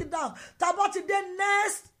down. Tàbá ti dé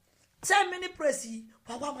next 10-minute praise yìí,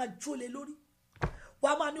 wàá máa jó lé lórí.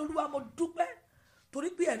 Wàá máa ní Olúwa mo dúpẹ́ torí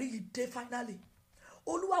pé ẹ̀rí yìí dé finally.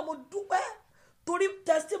 Olúwa mo dúpẹ́ torí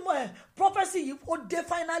testimony prophecy yìí ó dé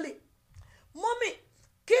finally. Mommy,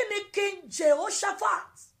 kí ni King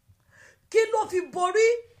Jehoshaphat? Kí ló fi borí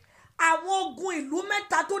àwọn ogun ìlú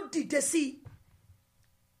mẹ́ta tó dìde sí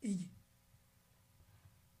ìyìn.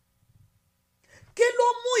 Kí ló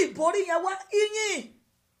mú ìborí yẹn wá? Ìyìn.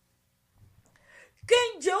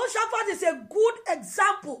 King Jehoshaphat is a good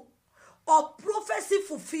example of prophecy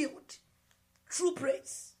fulfilled through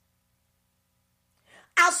praise.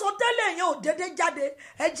 Àsọtẹ́lẹ̀ yẹn ò dédé jáde.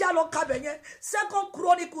 Ẹ jẹ́ lọ ka bẹ̀ yẹn. 2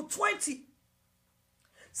 Chronicle 20.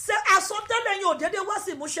 Àsọtẹ́lẹ̀ yẹn ò dédé wá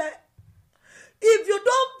sí ìmúṣẹ. If you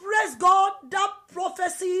don't praise God, that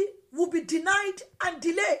prophecy will be denied and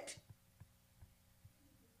delayed.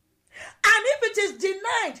 And if it is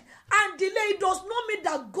denied and delayed, it does not mean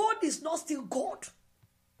that God is not still God.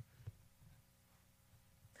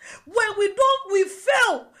 When we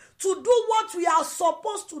fail to do what we are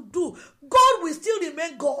supposed to do, God will still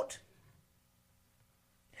remain God.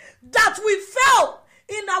 That we fail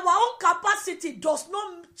in our own capacity does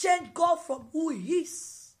not change God from who He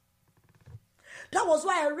is. That was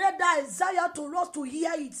why I read that Isaiah to us to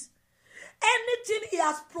hear it. Anything He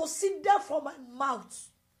has proceeded from my mouth,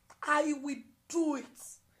 I will do it.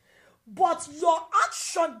 But your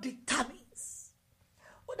action determines.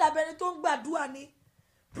 Ó dàbí ẹni tó ń gbàdúrà ni.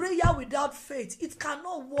 Prayer without faith, it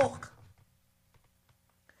cannot work.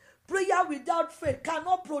 Prayer without faith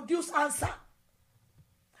cannot produce answer.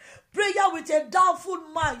 Prayer with a doubtful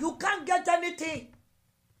mind, you can't get anything.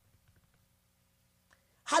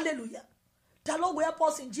 Hallelujah. The Lord will help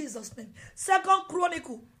us in Jesus' name. 2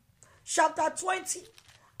 Chronicle, chapter 20.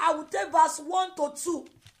 I will take verse 1 to 2.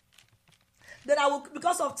 Then I will,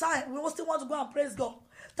 because of time, we will still want to go and praise God.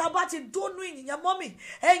 Tabati don't know in your mommy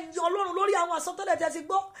and your Lord Lori and was something that you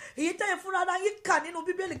go. He tell you for you can in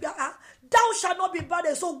Bibeli. Thou shalt not be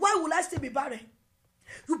barren. So why will I still be barren?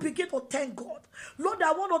 You begin to thank God. Lord,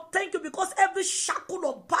 I want to thank you because every shackle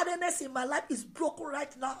of barrenness in my life is broken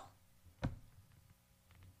right now.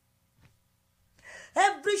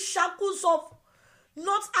 Every shackles of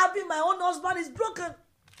not having my own husband is broken.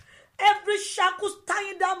 Every shackles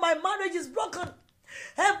tying down my marriage is broken.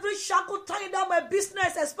 Every shackle tying down my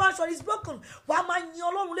business expansion is broken. Wàá máa yin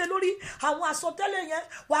Ọlọ́run lé lórí àwọn àsọtẹ́lẹ̀ yẹn.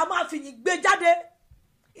 Wàá máa fi yìn gbé jáde.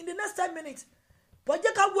 In the next 10 minutes.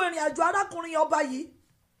 Bọ́jẹ́ ká wo ìrìn àjò arákùnrin ọba yìí.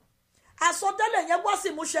 Àsọtẹ́lẹ̀ yẹn wá sí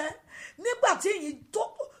ìmúṣẹ. Nígbà tí ìyìn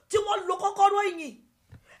tí wọ́n lo kọ́kọ́rọ́ ìyìn.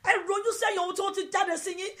 Ẹ rojú sẹ́yìn ohun tí wọ́n ti jáde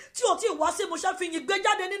sí yín tí ò tí ì wá sí ìmúṣẹ fi yìn gbé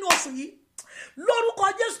jáde nínú oṣù yìí. Lórúkọ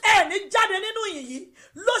Jésù ẹ̀ ní jáde nínú ìyìn yìí.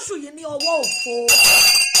 Lóṣù yìí ní ọwọ́ òfo.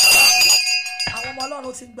 Àwọn ọmọ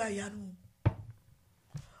Ọlọ́run ti gba ìyanu.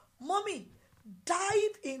 Mommy,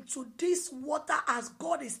 dive into this water as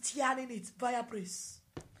God is tearing it via praise.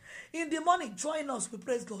 In the morning, join us, we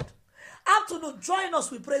praise God. Afternoon, join us,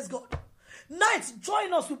 we praise God. Night,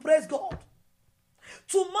 join us, we praise God.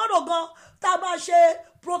 Tomorrow, God, tá bá ṣe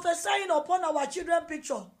prophesying upon our children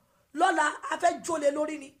picture. Lọ́la, a fẹ́ jó lé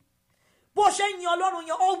lórí ni. Bó ṣe yin Ọlọ́run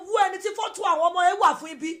yẹn, ọwọ́ ẹni tí fọ́tò àwọn ọmọ ẹ wà fún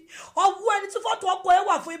ibi, ọwọ́ ẹni tí fọ́tò ọkọ ẹ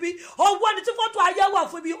wà fún ibi, ọwọ́ ẹni tí fọ́tò ayé wà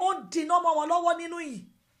fún ibi, ó ń dínà mọ́ wọn lọ́wọ́ nínú yìí.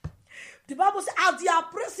 The Bible says, as they are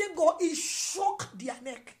praising God, it shook their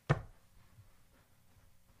neck.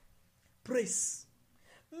 Praise.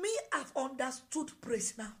 Me, I've understood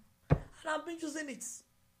praise now, and I've been using it.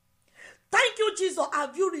 Thank you, Jesus.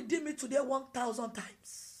 Have you redeemed me today 1,000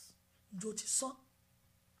 times? Njó ti sọ.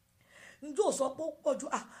 Njó sọ pé ó pọ̀ jù.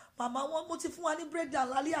 Màmá wọn mo ti fún wa ní breakdown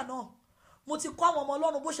lálẹ́ àná. Mo ti kọ́ àwọn ọmọ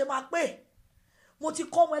Ọlọ́run bó ṣe máa pé. Mo ti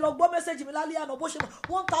kọ́ wọn ẹ lọ gbọ́ message mi lálẹ́ àná bó ṣe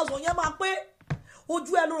 1,000 yẹn máa pé.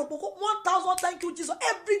 Ojú ẹ lórí poko 1,000 thank you Jesus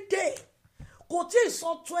every day. Kò tí ì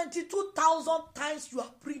san 22,000 times you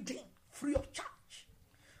are breathing free of charge.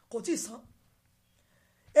 Kò tí ì san.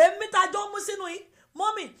 Èmi tá jọ mú sínú yìí.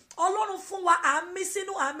 Mommy, Ọlọ́run fún wa àmì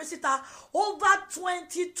sínú àmì síta over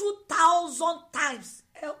 22,000 times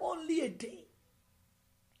only a day.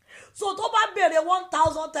 So tó bá bẹ̀rẹ̀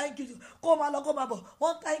 1,000 thank you kó máa lọ kó máa bọ̀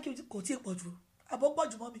 1 thank you kò tí ì pọ̀ jù àbọ̀ pọ̀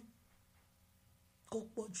jù mọ́ mi kò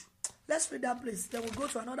pọ̀ jù. Let's read that place, then we'll go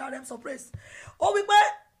to another realm of praise. Oh, we pray.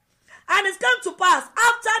 And it came to pass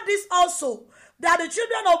after this also that the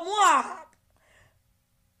children of Moab,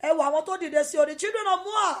 the children of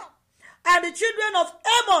Moab and the children of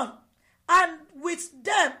Ammon, and with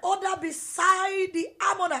them other beside the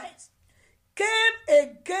Ammonites, came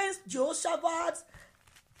against Jehoshaphat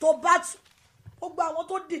to battle. Ó gba àwọn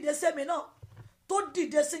tó dìde sí mi náà, tó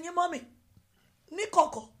dìde sí yín mọ́ mi, ní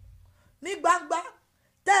kọ̀kọ̀, ní gbangba,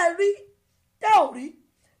 tẹ́ rí, tẹ́ ò rí,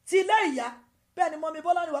 ti ilé ìyá, bẹ́ẹ̀ ni mọ́mi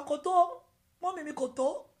Bọ́lá ni wà kò tó, mọ́mi mi kò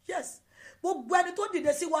tó, yes. Gbogbo ẹni tó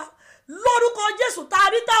dìde sí wa, lórúkọ Jésù tá a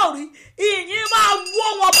rí tá ò rí, ìyìn máa wọ́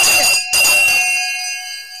wọn balẹ̀.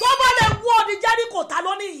 Tó bá lè wọ́ ọdí Jẹ́ríkò ta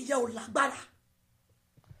lọ ní ìyẹ́ ò lágbára.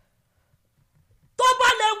 Tó bá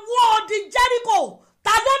lè wọ́ ọdí Jẹ́ríkò ta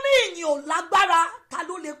ta ló ní ìyìn ò lágbára, ta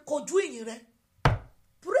ló lè kojú ìyìn rẹ.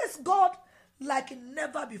 Praise God like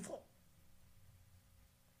never before.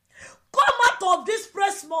 Come out of this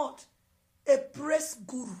praise month a praise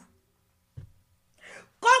guru.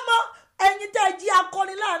 Come on, ẹ̀yin tẹ́ jí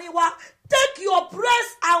akọrin láàrin wa, take your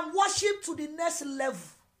praise and worship to the next level.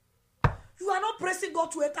 You are not praising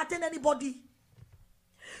God to entertain anybody.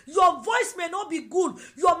 Your voice may not be good.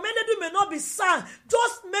 Your melody may not be sang.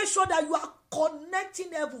 Just make sure that you are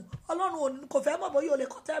connecting heaven. Ọlọ́run kò fẹ́ mọ̀ bóyá o lè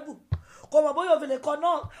kọ tẹ́bù. Kò mọ̀ bóyá o lè kọ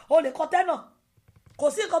náà, o lè kọ tẹ́ náà. Kò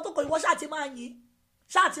sí nǹkan tó kọ ìwọ ṣáà ti máa yìn.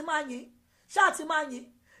 Ṣáà ti máa yìn. Ṣáà ti máa yìn.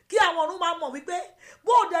 Kí àwọn ọ̀run máa mọ̀ wípé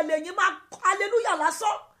bó o dẹ̀ lè yìn máa hallelujah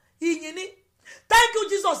lásán ìyìn ni. Thank you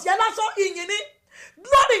Jesus yẹn lásán ìyìn ni.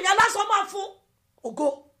 Glory yẹn lásán máa fún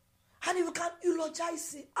ògo. And if you can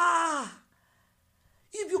eulogize it,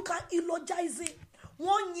 if you can eulogize it,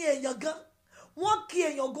 one year yoga, one year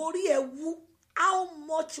yogori ewu, how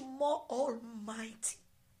much more Almighty?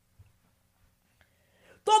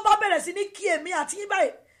 Tó bá bẹ̀rẹ̀ sí ní kí èmi àti yín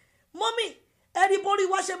báyìí, mommy, everybody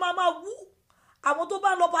wá ṣe máa wú. Àwọn tó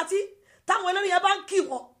bá lọ party, táwọn ẹlẹ́rìí yẹn bá ń kí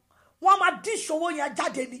wọn, wọ́n máa dín ìṣòwò yẹn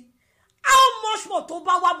jáde ni. How much more tó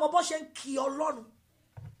bá wá mọ bó ṣe ń kí Ọlọ́run?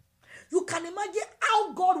 You can imagine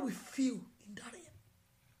how God will feel in that realm.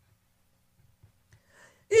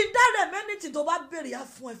 In that realm, anything to bad bury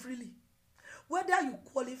for freely. Whether you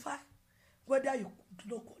qualify, whether you do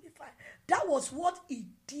not qualify. That was what he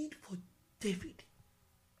did for David.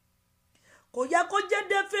 Kò yẹ kó jẹ́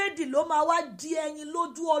David ló máa wá di ẹyin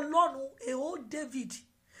lójú Ọlọ́run, a whole David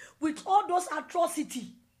with all those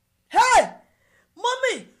atrocity. Hey!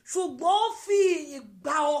 Mommy, ṣùgbọ́n ó fi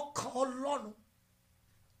ìgbà ọkàn Ọlọ́run.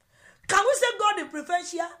 Can we say God in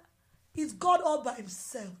preferential? Is God all by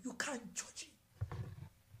himself. You can't judge him.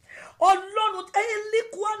 Ọlọ́run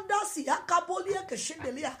elikwanda si akaboli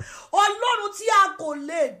ekeshendelia. Ọlọ́run tí a kò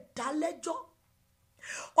lè dá lẹ́jọ́.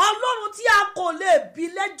 Ọlọ́run tí a kò lè bí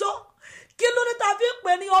lẹ́jọ́. Kí ló ní tá fi ń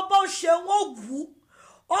pè ní ọba òṣè wọn wù?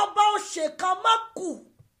 Ọba òṣè kan má kù.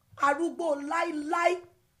 Arúgbó láíláí.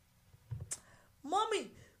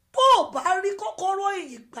 Mommy, tó o bá rí kọ́kọ́rọ́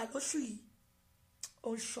ìyìn gbà lóṣù yìí. Ó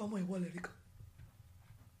ń ṣọmọ ìwọlẹ̀ rí kan.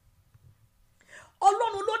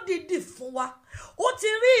 Ọlọ́run ló dìídì fún wa. Ó ti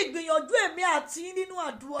rí ìgbìyànjú èmi àti nínú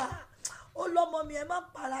àdúrà. Ó lọ́mọ mi ẹ má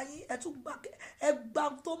para yín, ẹ tún gbà ẹgbà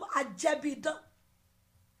tó ajẹ́bidán.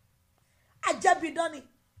 Ajẹ́bidán ni.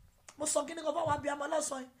 Mo sọ kí ni kan fáwọn abiyamọ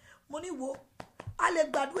lọ́sàn-án. Mo ní wo, a lè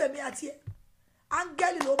gbàdúrà èmi àti ẹ.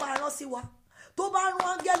 Áńgẹ́lì ló máa rán sí wa. Tó bá rán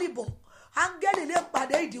áńgẹ́lì bọ̀, áńgẹ́lì lè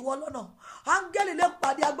pàdé ìdíwọ́ lọ́nà. Áńgẹ́lì lè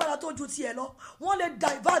pàdé agbára tó ju tiẹ̀ lọ. Wọ́n lè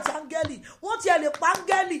divert áńgẹ́lì. Wọ́n tiẹ̀ lè pa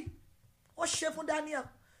áńgẹ́lì. Wọ́n ṣe fún Daniel.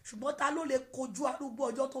 Ṣùgbọ́n ta ló lè kojú arúgbó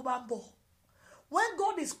ọjọ́ tó bá ń bọ̀? When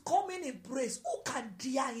God is coming in praise, who can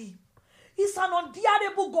dare him? He's an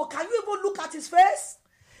undareable God. Can you even look at his face?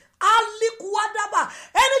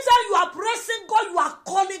 Anytime you are praising God, you are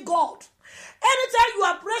calling God. Anytime you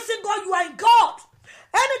are praising God, you are in God.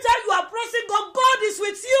 Anytime you are praising God, God is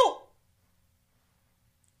with you.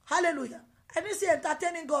 Hallelujah. I didn't say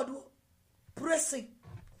entertaining God. Praising,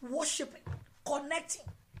 worshiping, connecting.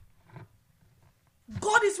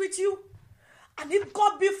 God is with you. And if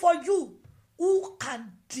God be for you, who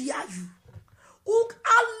can dare you? Who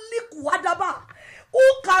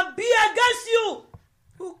can be against you?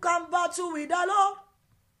 Who can battle with the Lord?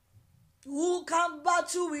 Who can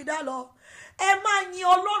battle with the Lord? Ẹ máa yin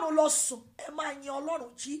Ọlọ́run lọ sùn. Ẹ máa yin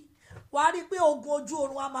Ọlọ́run jí. Wàá rí pé ogun ojú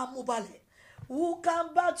oorun á máa mú balẹ̀. Who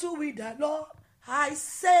can battle with the Lord? I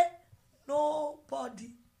say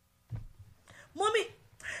nobody. Mommy,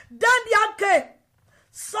 Daniel came,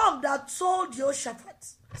 some that told Jehoshaphat,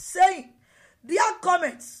 saying, there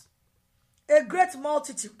cometh a great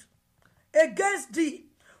multitude against thee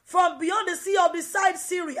from beyond the sea of beside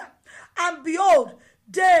Syria, and behold,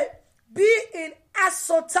 they be in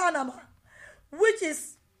Asotanama, which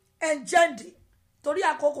is Engedi. Torí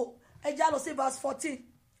àkókò, ẹ já lọ sí verse 14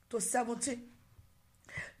 to 17.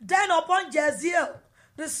 Then upon Jeziel,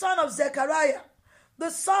 the son of Zechariah, the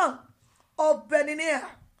son of Beniniah,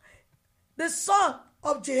 the son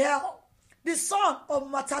of Jehiel, the son of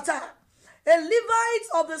Matata, a Levite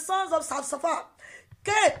of the sons of Sapsapha,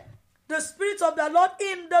 came the Spirit of the Lord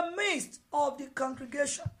in the midst of the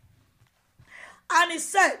congregation. And he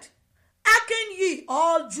said, hearken ye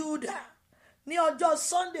all Judah. Ní ọjọ́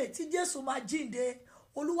Sunday tí Jésù máa jíǹde,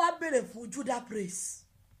 Olúwa béèrè fún Judah praise.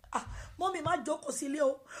 Mọ́mí má jókòó sí ilé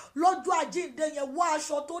o. Lọ́jọ́ àjíǹde yẹn wọ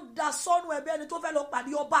aṣọ tó da sọ́nù ẹ̀bẹ̀ ẹni tó fẹ́ lọ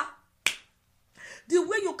pàdé ọba. The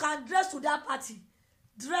way you can dress to that party,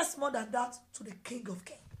 dress more than that to the King of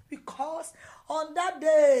Kings. Because on that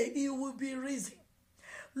day, he will be risen.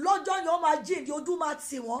 lọ́jọ́ yẹn wọ́n máa jíǹde ojú máa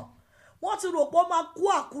tì wọ́n ti rò pé ó máa kú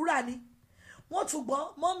àkúrà ni wọ́n túbọ̀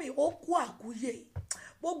mọ́mì ó kú àkúyè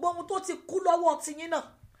gbogbo ohun tó ti kú lọ́wọ́ tiyín náà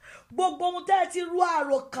gbogbo ohun tẹ́ ẹ ti ru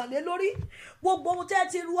àròkàn lé lórí gbogbo ohun tẹ́ ẹ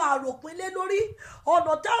ti ru àròpin lé lórí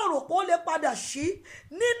ọ̀nà tẹ́ ò rò pé ó lè padà sí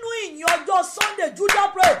nínú ìyìn ọjọ́ Sunday Judah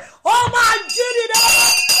pray ó máa jí dìde.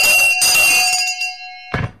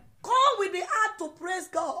 Come with the heart to praise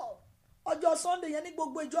God. Ọjọ́ Sunday yẹn ní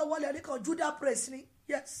gbogbo ìjọ wọlé ẹ̀rí kan Judah praise ni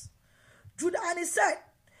yes Judah and he said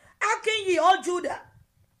hearken ye all Judah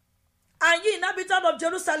and ye inhabitants of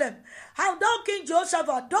Jerusalem and thou King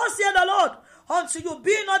Jehoshaphat thus saith the Lord unto you,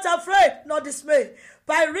 be not afraid nor dismayed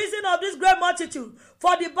by reason of this great multitude,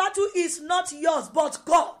 for the battle is not yours but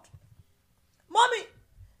God. Mommy,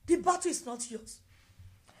 the battle is not yours.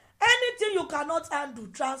 Anything you cannot handle,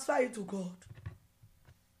 transfer it to God.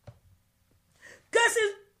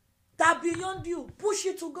 Cases that beyond you, push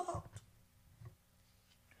it to God.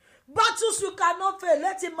 Battles you cannot fail,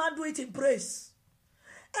 let him handle it in praise.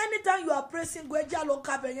 Anytime you are praising God,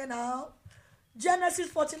 now Genesis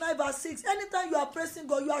 49 verse 6. Anytime you are praising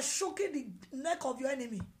God, you are shaking the neck of your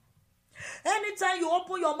enemy. Anytime you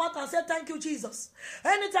open your mouth and say thank you Jesus,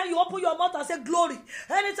 anytime you open your mouth and say glory,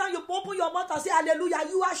 anytime you open your mouth and say hallelujah,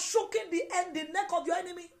 you are shaking the neck of your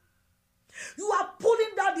enemy. You are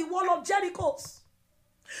pulling down the wall of Jericho.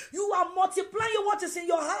 You are multiplying what is in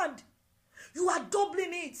your hand. You are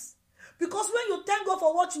doubling it. Because when you thank God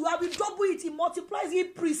for what you have, He double it, He multiplies, He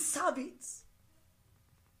preserves it.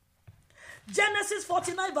 Genesis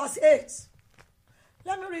 49 verse 8.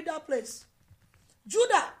 Let me read that place.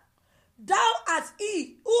 Judah, thou art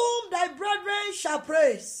he whom thy brethren shall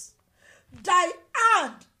praise. Thy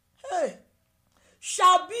hand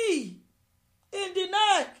shall be in the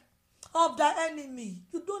neck of thy enemy.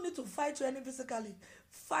 You don't need to fight your enemy physically.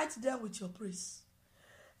 Fight them with your praise.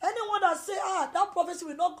 Anyone that say, that prophecy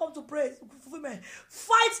will not come to praise,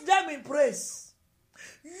 fight them in praise.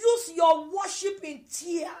 Use your worship in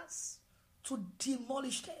tears to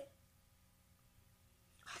demolish them.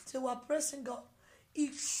 As they were praising God,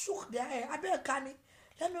 He shook their hair.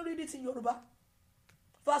 Let me read it in Yoruba.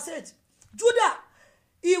 Verse 8. Judah,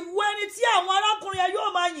 ìwọ ẹni tí àwọn arákùnrin ẹ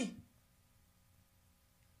yóò máa yìn.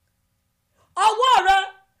 Ọwọ́ rẹ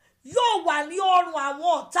yóò wà ní ọrùn àwọn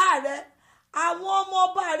ọ̀tá rẹ. Àwọn ọmọ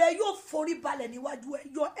ọba rẹ yóò forí balẹ̀ níwájú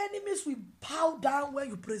ẹ. Your enemies will bow down when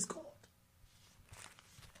you praise God.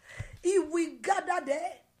 He will gather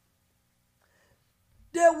there.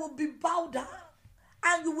 They will be bowed down.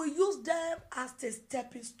 And you will use them as a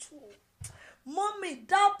stepping stool. Mommy,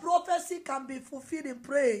 that prophecy can be fulfilled in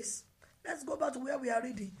praise. Let's go back to where we are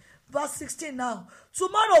reading. Verse 16 now.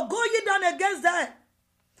 Tomorrow go ye down against them.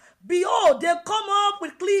 Behold, they come up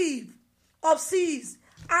with cleave of seas,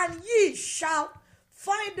 and ye shall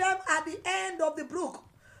find them at the end of the brook,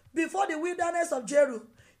 before the wilderness of Jeru.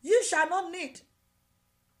 Ye shall not need.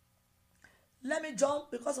 Let me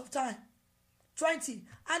jump because of time. 20.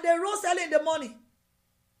 And they rose early in the morning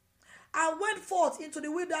and went forth into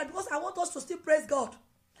the wilderness, because I want us to still praise God.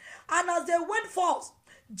 And as they went forth,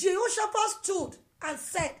 Jehoshaphat stood and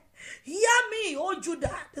said, hear me, O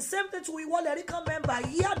Judah. The same thing to we want to remember.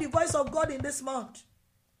 Hear the voice of God in this month.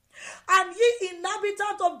 And ye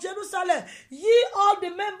inhabitants of Jerusalem, ye all the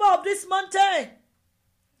members of this mountain,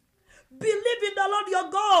 believe in the Lord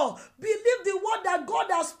your God. Believe the word that God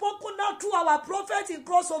has spoken now through our prophet in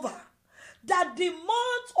crossover. That the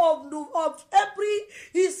month of April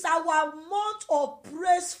is our month of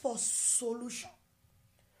praise for solution.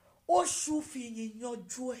 Oṣù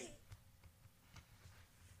fìyìnyànjú ẹ̀.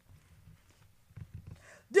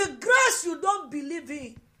 The grace you don't believe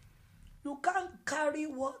in, you can't carry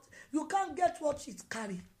you can't get what it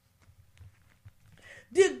carry.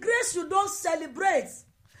 The grace you don't celebrate,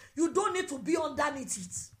 you don't need to be underneath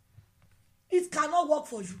it. It cannot work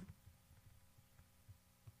for you.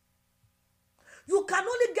 You can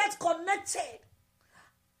only get connected.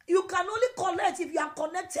 You can only connect if you are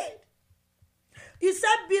connected. He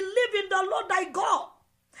said, believe in the Lord thy God.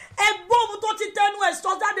 Ẹgbọ́n tó ti tẹnu ẹ̀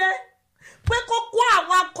sọ jáde pé kó kó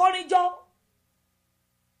àwọn akọrin jọ.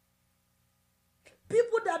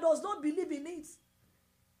 People that does not believe in it,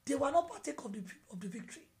 they will not partake of the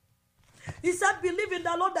victory. He said, believe in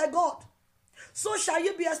the Lord thy God, so shall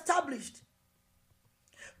you be established.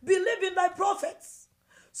 Believe in thy prophets,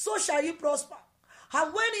 so shall you prosper.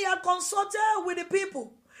 And when he had consulted with the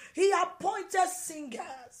people, he appointed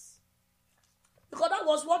singers. Because that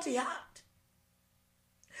was what he had.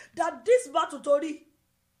 That this battle torí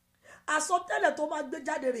àsọtẹ́lẹ̀ tó máa gbé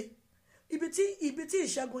jáde rè ibi tí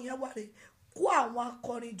ìṣẹ́gun yẹn wà rè kó àwọn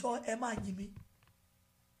akọrin jọ ẹ máa yìn mí.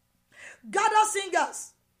 Gather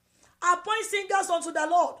singers Appoint singers unto the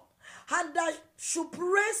Lord, and that should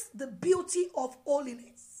praise the beauty of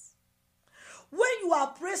holiness. When you are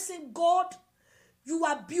praising God, you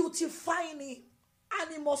are beautifying Him,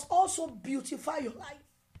 and He must also beautify your life.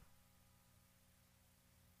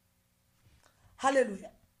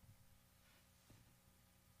 Hallelujah.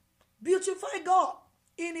 Beautify God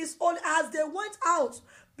in His own, as they went out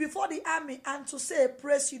before the army and to say,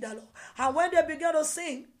 praise ye the Lord. And when they began to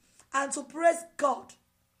sing and to praise God,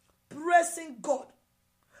 praising God,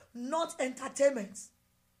 not entertainment,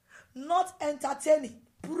 not entertaining,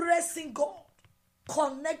 praising God,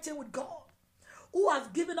 connecting with God, who has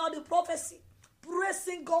given out the prophecy,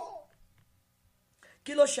 praising God.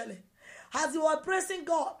 Kilo shele. As you are praising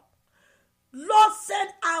God, Lord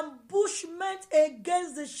sent ambushment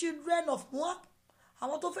against the children of Moab. I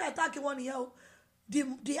want to attack one here. The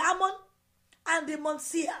Ammon and the Mount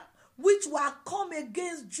Seir, which were come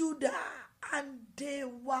against Judah, and they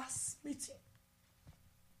were smitten.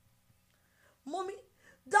 Mommy,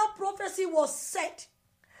 that prophecy was said,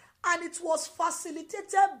 and it was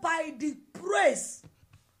facilitated by the praise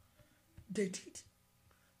they did.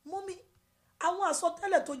 Mommy, àwọn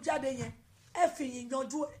àsọtẹ́lẹ̀ tó jáde yẹn, ẹ fi yín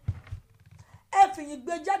yanjú ẹ. Ẹ fi yín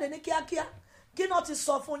gbé jáde ní kíákíá. Kí náà ti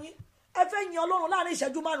sọ fún yín. Ẹ fẹ́ yin Ọlọ́run láàrin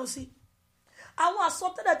ìṣẹ́jú márùn-ún sí. Àwọn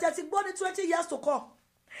àsọtẹ́lẹ̀ tẹ́ ti gbọ́ ní 20 years to come.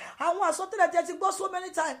 Àwọn àsọtẹ́lẹ̀ tẹ́ ti gbọ́ so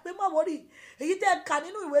many times pé má worry. Èyí tẹ́ kà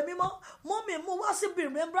nínú ìwé mímọ́, mommy mú wá sí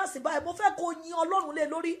remembrance báyìí. Mo fẹ́ kó yin Ọlọ́run lé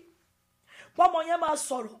lórí. Pọ́mọ yẹn máa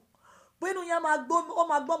sọ̀rọ̀. Pínú yẹn máa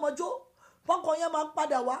gbọ́mọjó. Pọ́kàn yẹn máa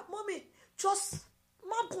padà wá. Mommy, just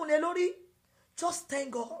má kùn lé lórí. Just thank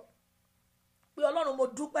God. Pé Ọlọ́run mo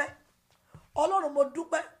dúpẹ́. Ọlọ́run mo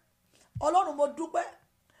dúpẹ́. Ọlọ́run mo dúpẹ́.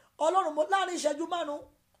 Ọlọ́run mo láàrin ìṣẹ́jú márùn-ún.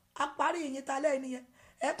 A parí ìyìn talẹ́ ènìyàn.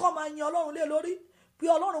 Ẹ kọ́ máa yin Ọlọ́run lé lórí. Pé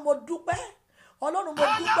Ọlọ́run mo dúpẹ́. Ọlọ́run mo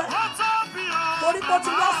dúpẹ́. Torí pé ó ti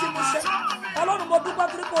wá sí mi ṣe. Ọlọ́run mo dúpẹ́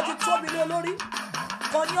torí pé ó ti tóbi lé lórí.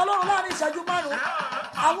 Kàn ní Ọlọ́run láàrin ìṣẹ́jú márùn-ún.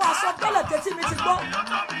 Àwọn àsọtẹ́lẹ̀ tẹ́tí mi ti gbọ́.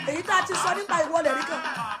 Èyí tá a ti sọ nípa ìwọlẹ̀ rí kan.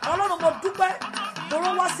 Ọlọ́run mo dúpẹ́. Torí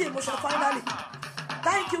wá sí ìmúṣẹ finally.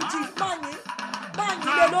 Thank you, Jesus. Máa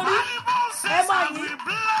yìn lé lórí. Ẹ máa yìn.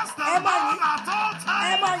 Ẹ máa yìn.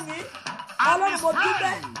 Ẹ máa yìn. Ọlọ́run mo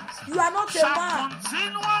dúpẹ́. You are not a man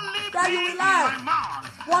that you will lie.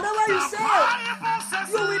 Whatever you say,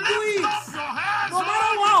 you will do it. No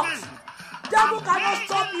matter what. Devil cannot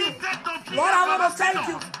stop you. Lord, I want to thank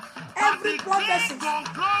you. Every prophecy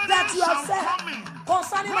that you have said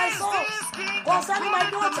concerning my sons, concerning my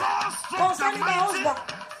daughter, concerning my husband,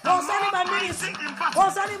 concerning my ministry,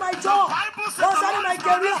 concerning my job, concerning my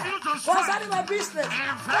career, concerning my business,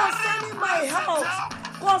 concerning my health,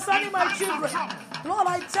 concerning my children. Lord,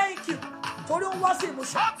 I thank you. Torí ó wá sí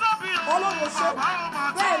ìmúṣẹ. Ọlọ́run ṣe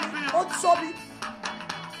bẹ́ẹ̀ ni ó tóbi.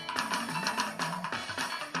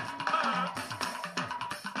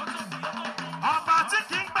 Ọba tí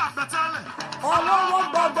kì í gbàgbé tẹ́lẹ̀. Ọlọ́run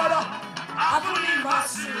gbọ́gbọ́dọ̀. Àfúnni máa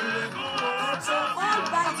sì rè all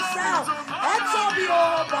by yourself. Ẹ tóbi o,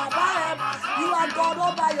 bàbá ẹ. You are God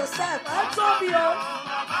all by yourself. Ẹ tóbi o.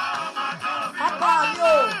 Apá mi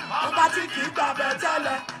o, ọba tí kì í gbàgbé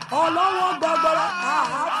tẹ́lẹ̀. Ọlọ́run gbọ́gbọ́dọ̀.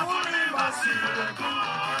 Àfúnni máa sì rè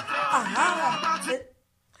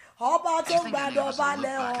ọba tó ń gbàdọ̀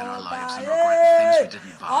balẹ̀ ọba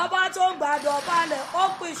ọba tó ń gbàdọ̀ balẹ̀ ó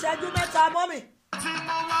kù ìṣẹ́jú mẹ́ta mọ́mì. Tí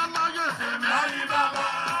mo wá láyé èmi ayé bàbá.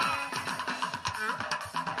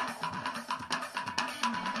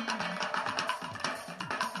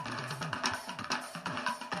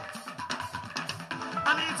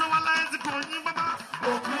 Ẹni tó wá láyé tí kò yín bàbá.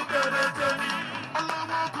 Òkú bẹ̀rẹ̀ tẹ̀lé.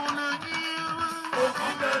 Ọlọ́wọ́ kò lè yín. Òkú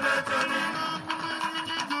bẹ̀rẹ̀ tẹ̀lé.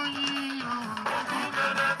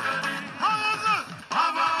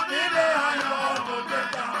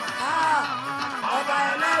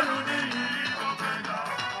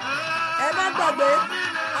 Gbàgbé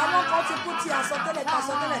àwọn kan ti kú ti àsọtẹ́lẹ̀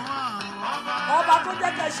kásọtẹ́lẹ̀ ọba tó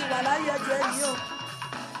jẹ́ ká ṣì wà láyé ẹjọ́ ẹ̀yìn o.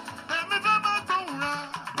 Èmi fẹ́ máa gbóhùn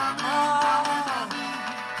rẹ̀.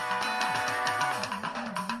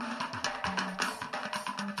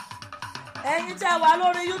 Ẹ̀yin tẹ́ wà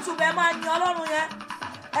lórí YouTube ẹ máa yin Ọlọ́run yẹn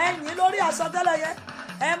ẹ yìn lórí àsọtẹ́lẹ̀ yẹn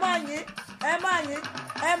ẹ máa yìn ẹ máa yìn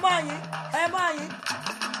ẹ máa yìn ẹ máa yìn.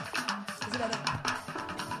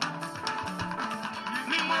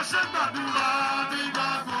 Ni mo ṣe gbàdúrà.